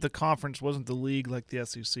wasn't the conference, wasn't the league like the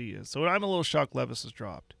SEC is. So I'm a little shocked Levis has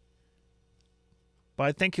dropped. But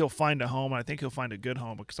I think he'll find a home, and I think he'll find a good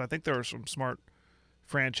home because I think there are some smart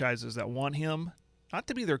franchises that want him, not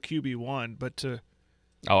to be their QB1, but to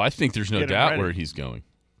I think there's no doubt where he's going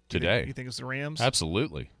today. You think it's the Rams?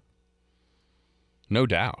 Absolutely. No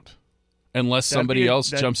doubt. Unless somebody else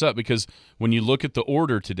jumps up. Because when you look at the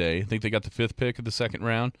order today, I think they got the 5th pick of the second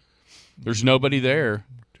round. There's nobody there.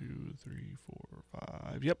 2, 3, 4,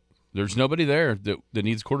 5. Yep. There's nobody there that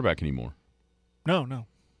needs a quarterback anymore. No.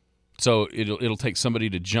 So it'll take somebody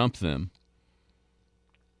to jump them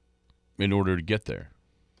in order to get there.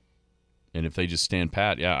 And if they just stand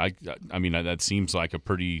pat, I mean that seems like a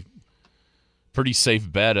pretty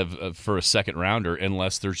safe bet for a second rounder,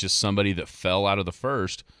 unless there's just somebody that fell out of the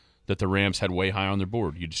first that the Rams had way high on their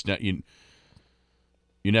board. You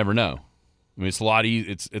never know. I mean, it's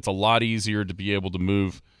a lot easier to be able to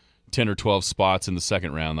move 10 or 12 spots in the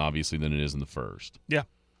second round, obviously, than it is in the first. Yeah.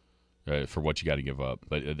 For what you got to give up,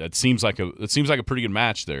 but it seems like a pretty good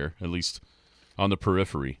match there, at least on the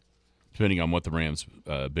periphery, depending on what the Rams'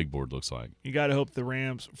 big board looks like. You got to hope the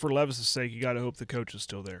Rams, for Levis's sake, you got to hope the coach is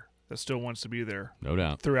still there. That still wants to be there, no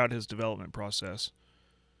doubt, throughout his development process.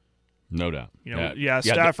 No doubt.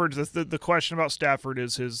 Stafford. The question about Stafford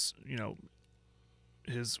is is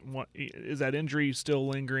that injury still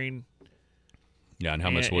lingering? Yeah, and how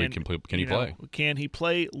much can he play? Can he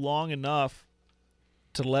play long enough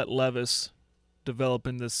to let Levis develop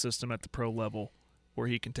in this system at the pro level, where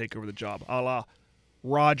he can take over the job, a la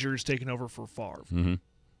Rodgers taking over for Favre? Mm-hmm.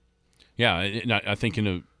 Yeah, I think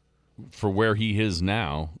for where he is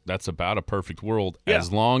now, that's about a perfect world,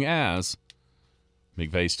 as long as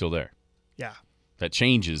McVay's still there. Yeah. That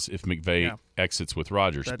changes if McVay exits with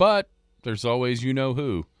Rodgers. But there's always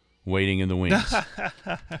who waiting in the wings.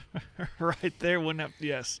 Right there.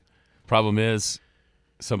 Yes. Problem is,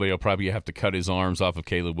 somebody will probably have to cut his arms off of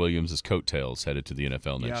Caleb Williams' coattails headed to the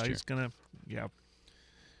NFL next year. Yeah, he's going to – yeah.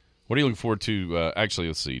 What are you looking forward to? Actually,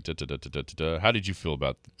 let's see. How did you feel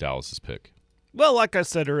about Dallas's pick? Well, like I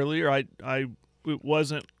said earlier, it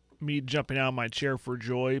wasn't me jumping out of my chair for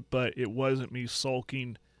joy, but it wasn't me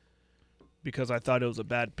sulking because I thought it was a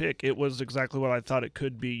bad pick. It was exactly what I thought it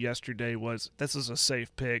could be yesterday. This is a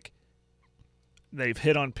safe pick. They've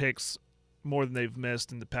hit on picks more than they've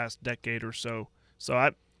missed in the past decade or so.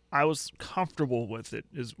 So I was comfortable with it.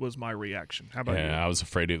 Was my reaction. How about you? I was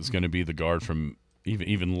afraid it was going to be the guard from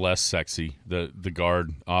even less sexy, the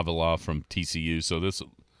guard Avila from TCU. So this,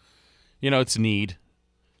 it's need,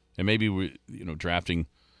 and maybe we, drafting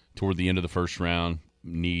toward the end of the first round,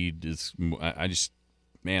 need is.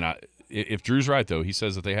 If Drew's right though, he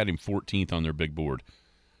says that they had him 14th on their big board,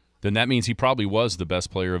 then that means he probably was the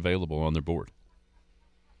best player available on their board.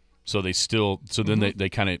 So they still, then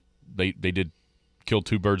they did kill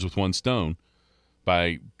two birds with one stone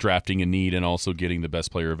by drafting a need and also getting the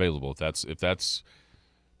best player available. If that's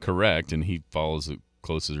correct, and he follows it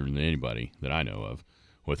closer than anybody that I know of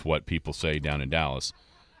with what people say down in Dallas,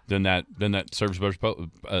 then that serves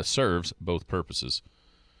both purposes.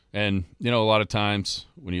 And a lot of times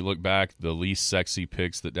when you look back, the least sexy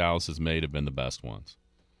picks that Dallas has made have been the best ones,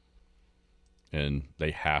 and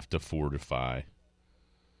they have to fortify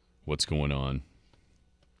what's going on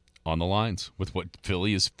the lines with what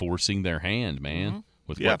Philly is forcing their hand, man,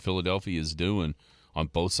 with what Philadelphia is doing on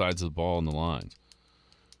both sides of the ball and the lines.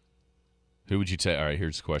 Who would you take? All right,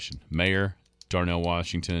 here's the question. Mayer, Darnell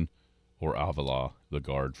Washington, or Avila, the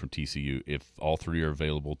guard from TCU? If all three are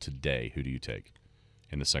available today, who do you take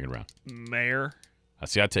in the second round? Mayer.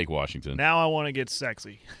 I'd take Washington. Now I want to get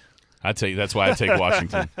sexy. That's why I take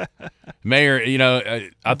Washington. Mayer,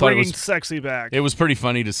 I thought it was sexy back. It was pretty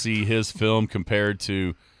funny to see his film compared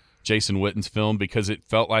to Jason Witten's film, because it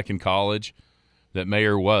felt like in college that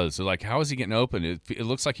Mayer was. So like, how is he getting open? It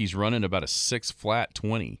looks like he's running about a 6-flat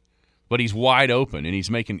 20, but he's wide open and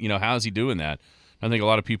he's making. How is he doing that? I think a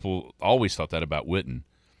lot of people always thought that about Witten.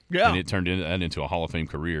 Yeah, and it turned into a Hall of Fame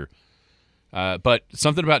career. But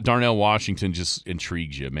something about Darnell Washington just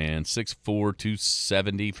intrigues you, man. 6'4",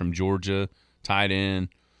 270 from Georgia, tight end.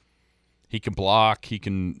 He can block. He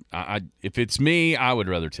can. If it's me, I would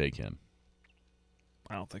rather take him.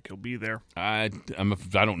 I don't think he'll be there. I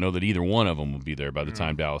don't know that either one of them will be there by the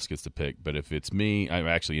time Dallas gets the pick. But if it's me,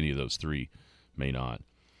 actually any of those three may not.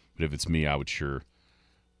 But if it's me, I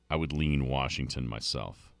would lean Washington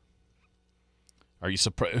myself. Are you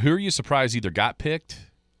surprised? Who are you surprised either got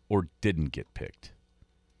picked or didn't get picked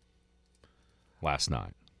last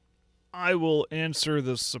night? I will answer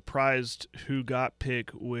the surprised who got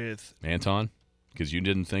picked with Anton, because you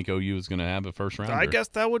didn't think OU was going to have a first rounder. I guess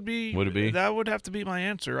that would be. Would it be? That would have to be my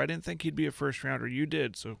answer. I didn't think he'd be a first rounder. You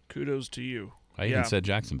did, so kudos to you. I even said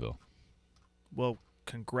Jacksonville. Well,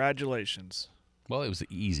 congratulations. Well, it was an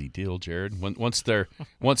easy deal, Jared. Once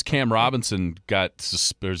Cam Robinson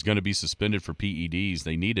was going to be suspended for PEDs,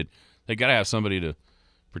 they got to have somebody to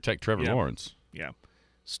protect Trevor Lawrence. Yeah.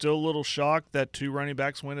 Still a little shocked that 2 running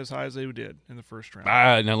backs went as high as they did in the first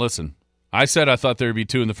round. Now listen, I said I thought there would be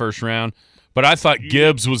 2 in the first round, but I thought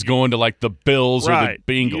Gibbs was going to like the Bills or the Bengals.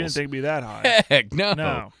 You didn't think it'd be that high. Heck, no.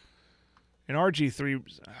 No. And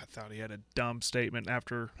RG3, I thought he had a dumb statement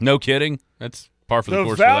after. No kidding. That's par for the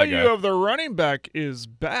course The for that value guy. of the running back is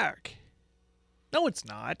back. No, it's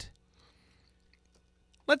not.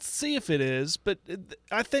 Let's see if it is, but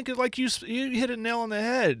I think like you hit a nail on the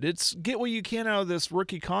head. It's get what you can out of this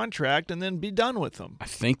rookie contract and then be done with them. I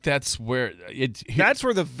think that's where that's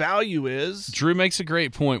where the value is. Drew makes a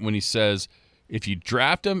great point when he says if you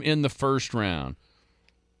draft them in the first round,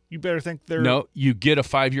 you better think they're you get a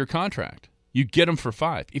 5-year contract. You get them for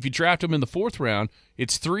 5. If you draft them in the 4th round,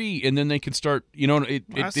 it's 3, and then they can start.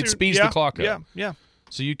 It speeds the clock up. Yeah.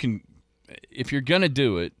 So you can, if you're gonna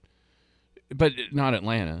do it. But not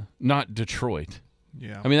Atlanta, not Detroit.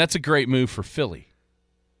 Yeah. I mean, that's a great move for Philly.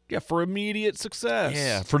 Yeah, for immediate success.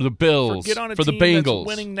 Yeah, for the Bills, Get on a for the team Bengals.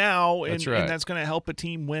 that's winning now, and That's right. and that's going to help a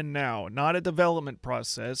team win now, not a development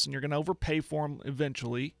process, and you're going to overpay for them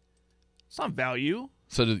eventually. It's not value.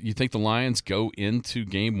 So do you think the Lions go into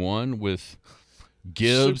game 1 with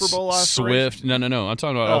Gibbs, Super Bowl Swift? No. I'm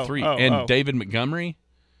talking about all 3. And David Montgomery?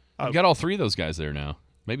 You've got all 3 of those guys there now.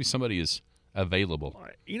 Maybe somebody is available.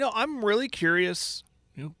 I'm really curious,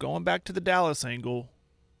 going back to the Dallas angle,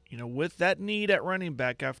 with that need at running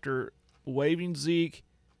back after waiving Zeke,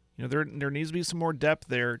 there needs to be some more depth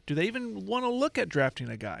there. Do they even want to look at drafting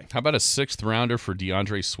a guy? How about a 6th rounder for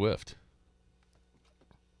DeAndre Swift?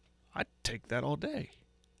 I'd take that all day.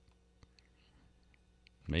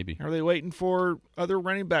 Maybe. Are they waiting for other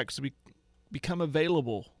running backs to become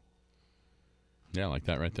available? Yeah, like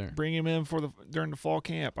that right there. Bring him in during the fall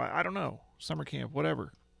camp. I don't know. Summer camp,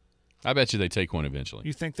 whatever. I bet you they take one eventually.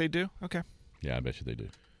 You think they do? Okay. Yeah, I bet you they do.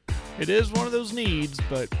 It is one of those needs,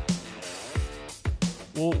 but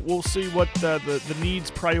we'll see what the needs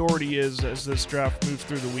priority is as this draft moves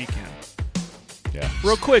through the weekend. Yeah.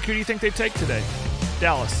 Real quick, who do you think they take today?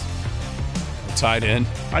 Dallas. A tight end.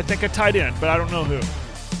 I think a tight end, but I don't know who.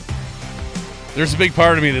 There's a big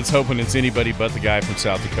part of me that's hoping it's anybody but the guy from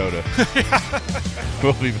South Dakota.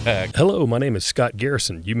 We'll be back. Hello, my name is Scott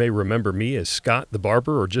Garrison. You may remember me as Scott the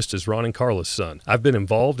Barber or just as Ron and Carla's son. I've been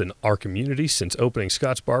involved in our community since opening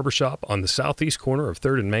Scott's Barbershop on the southeast corner of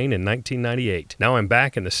 3rd and Main in 1998. Now I'm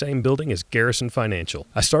back in the same building as Garrison Financial.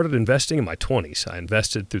 I started investing in my 20s. I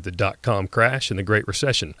invested through the dot-com crash and the Great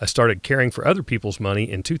Recession. I started caring for other people's money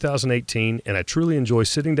in 2018, and I truly enjoy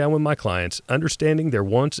sitting down with my clients, understanding their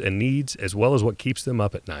wants and needs as well as what keeps them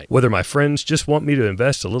up at night. Whether my friends just want me to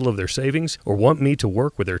invest a little of their savings or want me to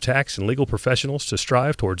work with their tax and legal professionals to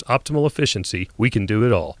strive towards optimal efficiency, we can do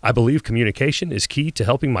it all. I believe communication is key to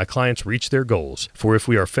helping my clients reach their goals. For if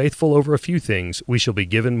we are faithful over a few things, we shall be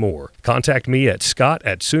given more. Contact me at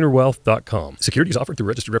scott@soonerwealth.com. Securities offered through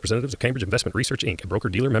registered representatives of Cambridge Investment Research, Inc., a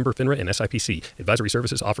broker-dealer member FINRA and SIPC. Advisory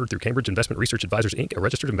services offered through Cambridge Investment Research Advisors, Inc., a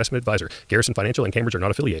registered investment advisor. Garrison Financial and Cambridge are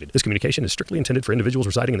not affiliated. This communication is strictly intended for individuals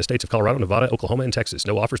residing in the states of Colorado, Nevada, Oklahoma, and Texas.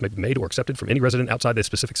 No offers may be made or accepted from any resident outside the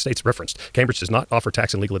specific states referenced. Cambridge does not offer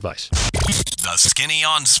tax and legal advice. The Skinny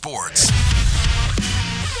on Sports.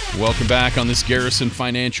 Welcome back on this Garrison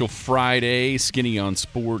Financial Friday. Skinny on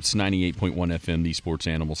Sports, 98.1 FM, the sports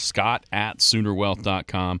animal. Scott at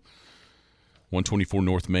SoonerWealth.com. 124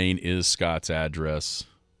 North Main is Scott's address.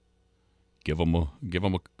 Give him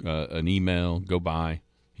an email. Go by.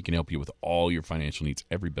 He can help you with all your financial needs,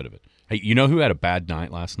 every bit of it. Hey, you know who had a bad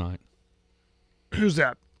night last night? Who's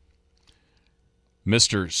that?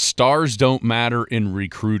 Mr. Stars Don't Matter in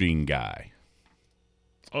Recruiting guy.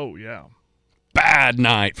 Oh, yeah. Bad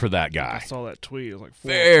night for that guy. I saw that tweet. It was like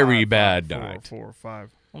very bad night. 4 or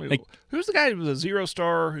 5. Like, who's the guy who was a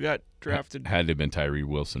 0-star who got drafted? Had to have been Tyree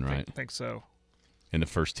Wilson, right? I think so. In the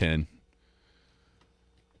first 10.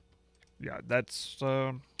 Yeah, that's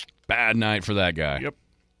bad night for that guy. Yep.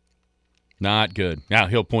 Not good. Now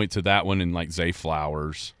he'll point to that one and like Zay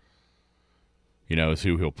Flowers. Is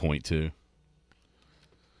who he'll point to.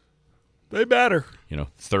 They matter.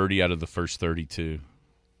 30 out of the first 32.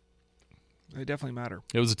 They definitely matter.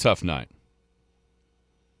 It was a tough night.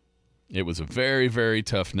 It was a very, very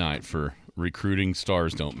tough night for recruiting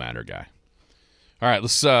Stars Don't Matter guy. All right,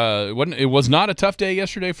 let's. It was not a tough day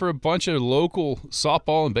yesterday for a bunch of local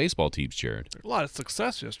softball and baseball teams, Jared. A lot of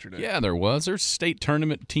success yesterday. Yeah, there was. There's state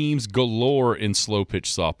tournament teams galore in slow pitch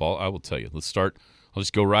softball. I will tell you. Let's start. I'll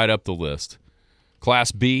just go right up the list.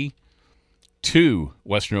 Class B, 2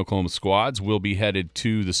 Western Oklahoma squads will be headed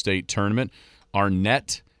to the state tournament.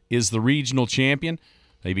 Arnett is the regional champion.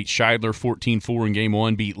 They beat Scheidler 14-4 in Game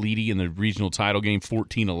 1, beat Leedy in the regional title game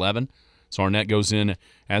 14-11. So Arnett goes in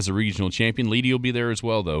as a regional champion. Leedy will be there as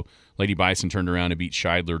well, though. Lady Bison turned around and beat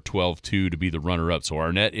Scheidler 12-2 to be the runner-up. So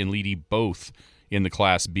Arnett and Leedy both in the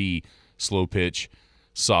Class B slow pitch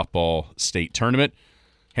softball state tournament.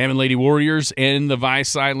 Hammond Lady Warriors and the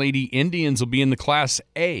Visay Lady Indians will be in the Class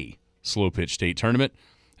A slow pitch state tournament.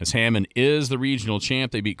 As Hammond is the regional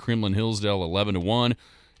champ, they beat Kremlin Hillsdale 11-1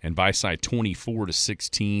 and Visay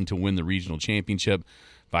 24-16 to win the regional championship.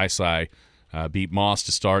 Visay beat Moss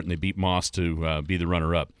to start, and they beat Moss to be the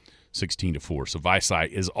runner-up, 16-4. So Visay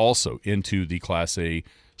is also into the Class A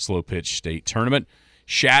slow pitch state tournament.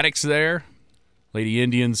 Shattuck's there. Lady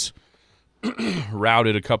Indians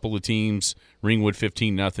routed a couple of teams. Ringwood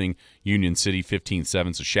 15-0, Union City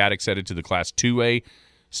 15-7. So Shattuck's headed to the Class 2A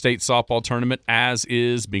state softball tournament, as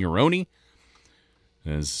is Bingeroni.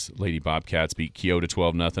 As Lady Bobcats beat Keota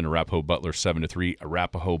 12-0, Arapahoe Butler 7-3.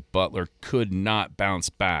 Arapahoe Butler could not bounce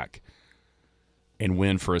back and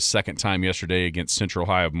win for a second time yesterday against Central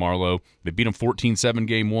High of Marlow. They beat them 14-7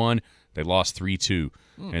 game one. They lost 3-2.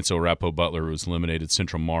 And so Arapahoe Butler was eliminated.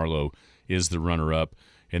 Central Marlow is the runner-up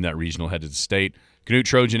in that regional headed to state. Canute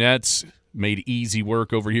Trojanettes made easy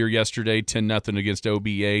work over here yesterday, 10-0 against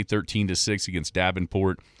OBA, 13-6 against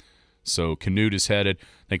Davenport. So Canute is headed.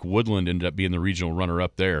 I think Woodland ended up being the regional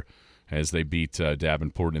runner-up there as they beat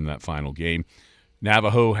Davenport in that final game.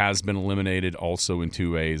 Navajo has been eliminated also in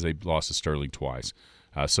 2As. They lost to Sterling twice.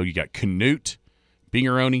 So you got Canute,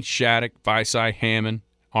 Bingeroni, Shattuck, Visay, Hammond,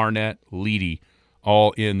 Arnett, Leedy,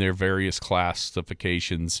 all in their various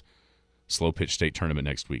classifications. Slow pitch state tournament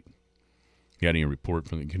next week. You got any report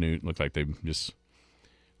from the Canute? Looked like they just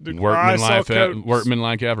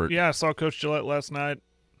workmanlike effort. Yeah, I saw Coach Gillette last night,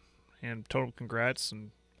 and total congrats.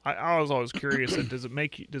 And I was always curious: does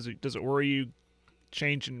it worry you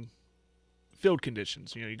changing field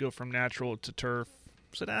conditions? You go from natural to turf.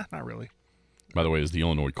 I said, not really. By the way, the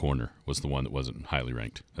Illinois corner was the one that wasn't highly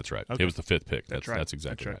ranked. That's right. Okay. It was the 5th pick. That's right. That's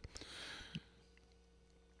exactly right.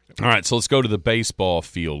 All right, so let's go to the baseball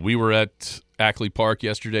field. We were at Ackley Park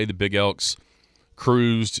yesterday. The Big Elks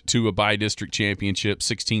cruised to a by-district championship,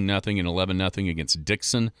 16-0 and 11-0 against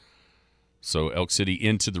Dixon. So Elk City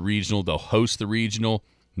into the regional. They'll host the regional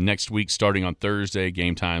next week starting on Thursday.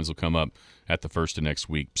 Game times will come up at the first of next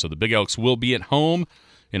week. So the Big Elks will be at home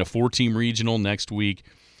in a 4-team regional next week.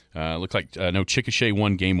 Looked like Chickasha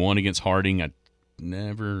won game 1 against Harding. I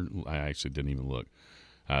actually didn't even look.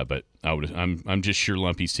 But I'm just sure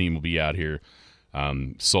Lumpy's team will be out here.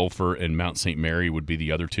 Sulphur and Mount St. Mary would be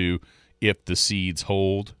the other two. If the seeds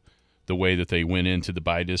hold the way that they went into the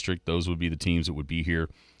by-district, those would be the teams that would be here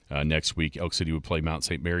next week. Elk City would play Mount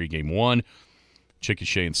St. Mary game 1.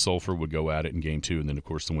 Chickasha and Sulphur would go at it in game 2. And then, of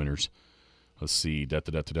course, the winners. Let's see.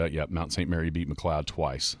 Yep, Mount St. Mary beat McLeod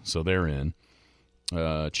twice. So they're in.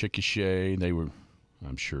 Chickasha,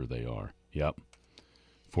 I'm sure they are. Yep.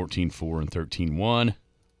 14-4 and 13-1.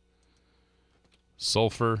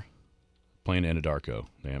 Sulphur playing Anadarko.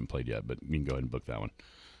 They haven't played yet, but you can go ahead and book that one.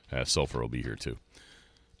 Sulphur will be here too.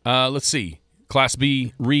 Let's see. Class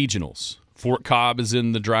B regionals. Fort Cobb is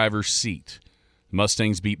in the driver's seat.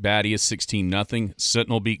 Mustangs beat Battius 16-0.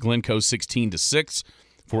 Sentinel beat Glencoe 16-6.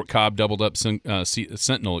 Fort Cobb doubled up Sentinel,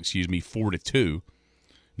 4-2.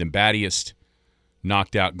 Then Battius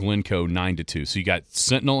knocked out Glencoe 9-2. So you got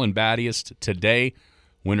Sentinel and Battius today.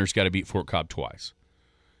 Winners got to beat Fort Cobb twice.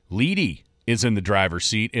 Leedy is in the driver's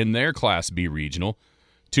seat in their Class B regional.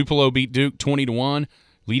 Tupelo beat Duke 20-1.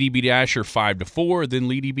 Leedy beat Asher 5-4. Then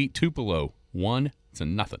Leedy beat Tupelo 1-0.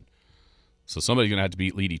 So somebody's going to have to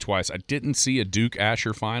beat Leedy twice. I didn't see a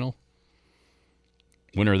Duke-Asher final.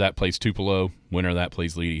 Winner of that plays Tupelo. Winner of that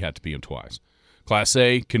plays Leedy. Had to beat them twice. Class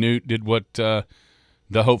A, Canute did what the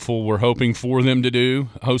hopeful were hoping for them to do,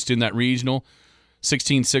 hosting that regional.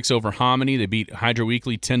 16-6 over Hominy. They beat Hydro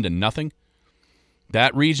Weekly 10-0.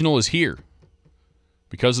 That regional is here.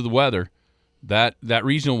 Because of the weather, that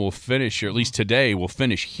regional will finish, or at least today, will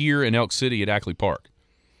finish here in Elk City at Ackley Park.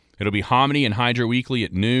 It'll be Hominy and Hydro Weekly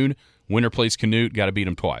at noon. Winner plays Canute. Got to beat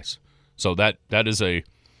them twice. So that is a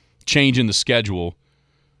change in the schedule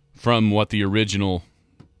from what the original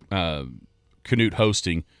Canute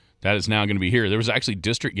hosting. That is now going to be here. There was actually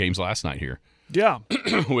district games last night here. Yeah.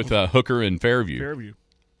 With Hooker and Fairview.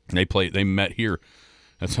 They met here.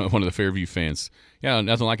 That's one of the Fairview fans. Yeah,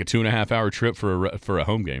 nothing like a 2.5-hour trip for a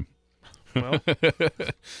home game. Well.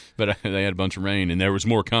 But they had a bunch of rain, and there was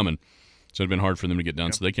more coming. So it had been hard for them to get done.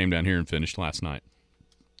 Yep. So they came down here and finished last night.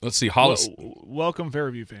 Let's see. Hollis. Welcome,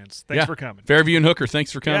 Fairview fans. Thanks for coming. Fairview and Hooker,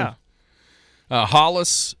 thanks for coming. Yeah.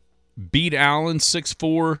 Hollis beat Allen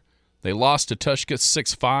 6-4. They lost to Tushka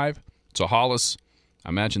 6-5. So Hollis, I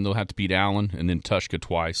imagine they'll have to beat Allen and then Tushka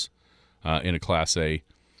twice in a Class A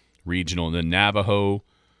regional. And then Navajo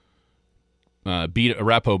beat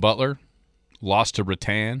Arapahoe Butler, lost to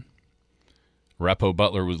Rattan. Arapahoe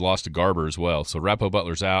Butler was lost to Garber as well. So Arapahoe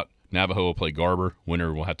Butler's out. Navajo will play Garber.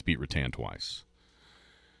 Winner will have to beat Rattan twice.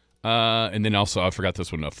 And then also, I forgot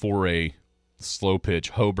this one, a 4A slow pitch.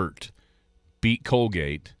 Hobart beat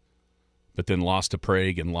Colgate, but then lost to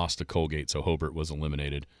Prague and lost to Colgate. So Hobart was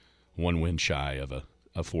eliminated, 1 win shy of a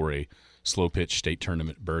 4A slow pitch state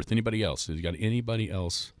tournament berth. Anybody else? You got anybody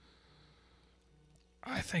else?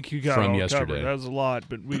 I think you got from it all yesterday. covered. That was a lot,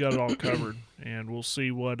 but we got it all covered, and we'll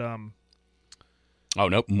see what. Oh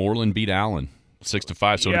nope, Moreland beat Allen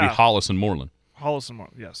 6-5. So it'll be Hollis and Moreland. Hollis and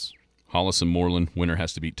Moreland, yes. Hollis and Moreland. Winner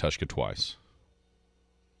has to beat Tushka twice.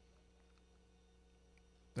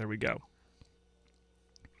 There we go.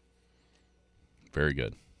 Very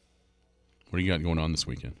good. What do you got going on this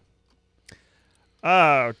weekend?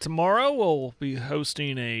 Tomorrow we'll be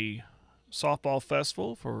hosting a softball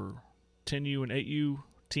festival for 10U and 8U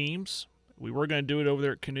teams. We were going to do it over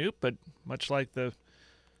there at Canute, but much like the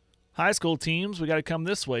high school teams, we got to come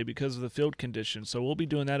this way because of the field conditions. So we'll be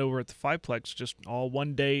doing that over at the Fiveplex, just all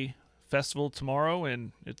one-day festival tomorrow,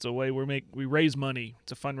 and it's a way we raise money.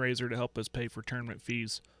 It's a fundraiser to help us pay for tournament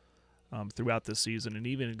fees throughout this season, and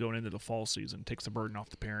even going into the fall season. Takes the burden off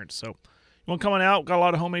the parents. So you want to come on out? Got a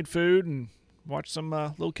lot of homemade food and watch some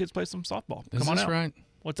little kids play some softball. Come on out. Right?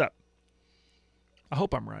 What's up? I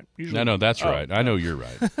hope I'm right. Usually, No, that's right. I know you're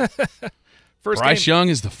right. game, Bryce Young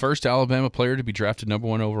is the first Alabama player to be drafted number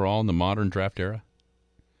 1 overall in the modern draft era.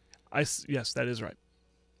 Yes, that is right.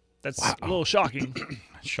 That's a little shocking.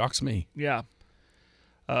 It shocks me. Yeah.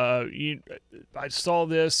 I saw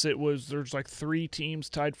this. There's like 3 teams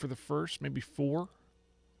tied for the first, maybe 4.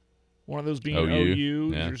 One of those being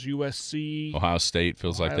OU. Yeah. There's USC. Ohio State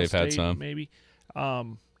feels like they've had some. Maybe.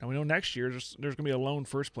 And we know next year there's going to be a lone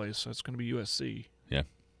first place, so it's going to be USC. Yeah.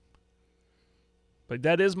 But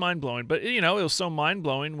that is mind-blowing. But, it was so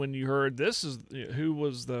mind-blowing when you heard who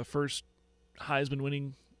was the first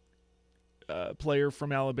Heisman-winning player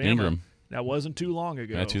from Alabama. Ingram. That wasn't too long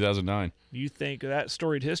ago. Yeah, 2009. You think of that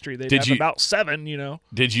storied history, they'd have about 7,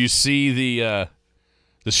 Did you see the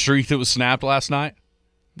streak that was snapped last night?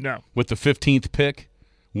 No. With the 15th pick,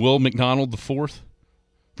 Will McDonald, the 4th,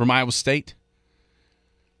 from Iowa State.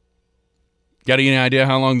 Got any idea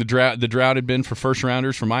how long the drought had been for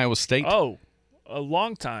first-rounders from Iowa State? Oh, a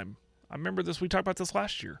long time. I remember this. We talked about this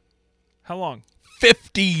last year. How long?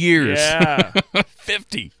 50 years. Yeah.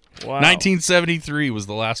 50. Wow. 1973 was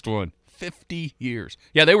the last one. 50 years.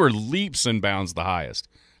 Yeah, they were leaps and bounds the highest.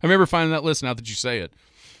 I remember finding that list now that you say it.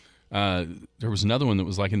 There was another one that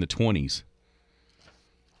was like in the 20s.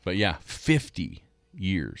 But yeah, 50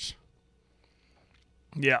 years.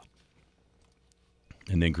 Yeah.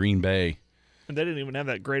 And then Green Bay. And they didn't even have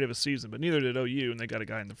that great of a season, but neither did OU, and they got a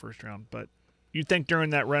guy in the first round. But you'd think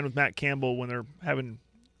during that run with Matt Campbell when they're having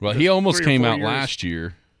Well, he almost came out years. last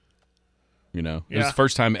year. It was Yeah. the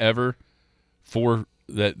first time ever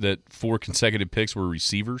that 4 consecutive picks were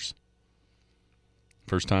receivers.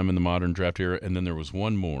 First time in the modern draft era. And then there was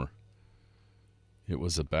one more. It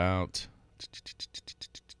was about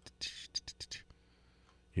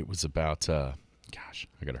gosh,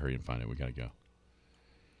 I got to hurry and find it. We got to go.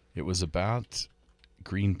 It was about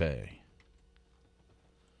Green Bay.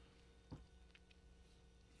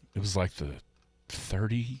 It was like the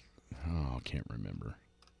 30. Oh, I can't remember.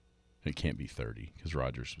 It can't be 30 because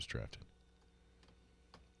Rodgers was drafted.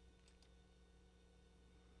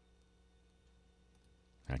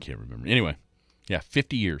 I can't remember. Anyway, yeah,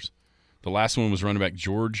 50 years. The last one was running back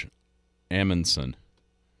George Amundsen,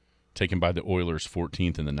 taken by the Oilers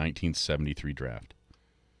 14th in the 1973 draft.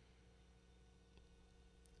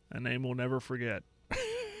 a name we'll never forget.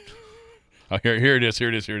 Oh, here it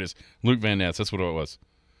is. Luke Van Ness. That's what it was.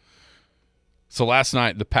 So last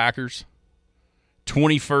night, the Packers,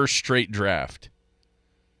 21st straight draft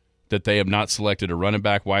that they have not selected a running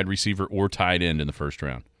back, wide receiver, or tight end in the first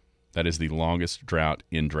round. That is the longest drought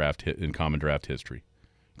in common draft history.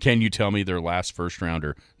 Can you tell me their last first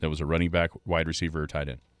rounder that was a running back, wide receiver, or tight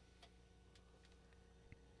end?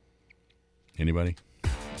 Anybody?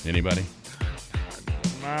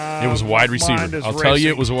 It was a wide receiver. I'll tell you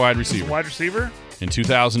it was a wide receiver. Wide receiver? In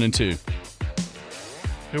 2002.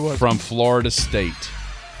 Who was From Florida State.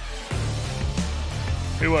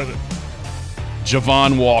 Who was it?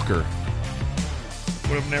 Javon Walker.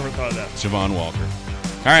 Would have never thought of that. Javon Walker.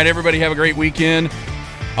 All right, everybody have a great weekend.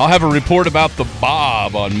 I'll have a report about the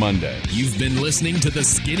Bob on Monday. You've been listening to the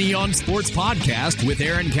Skinny on Sports podcast with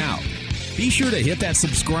Aaron Cow. Be sure to hit that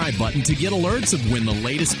subscribe button to get alerts of when the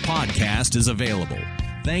latest podcast is available.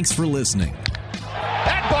 Thanks for listening.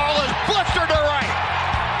 That ball is blistered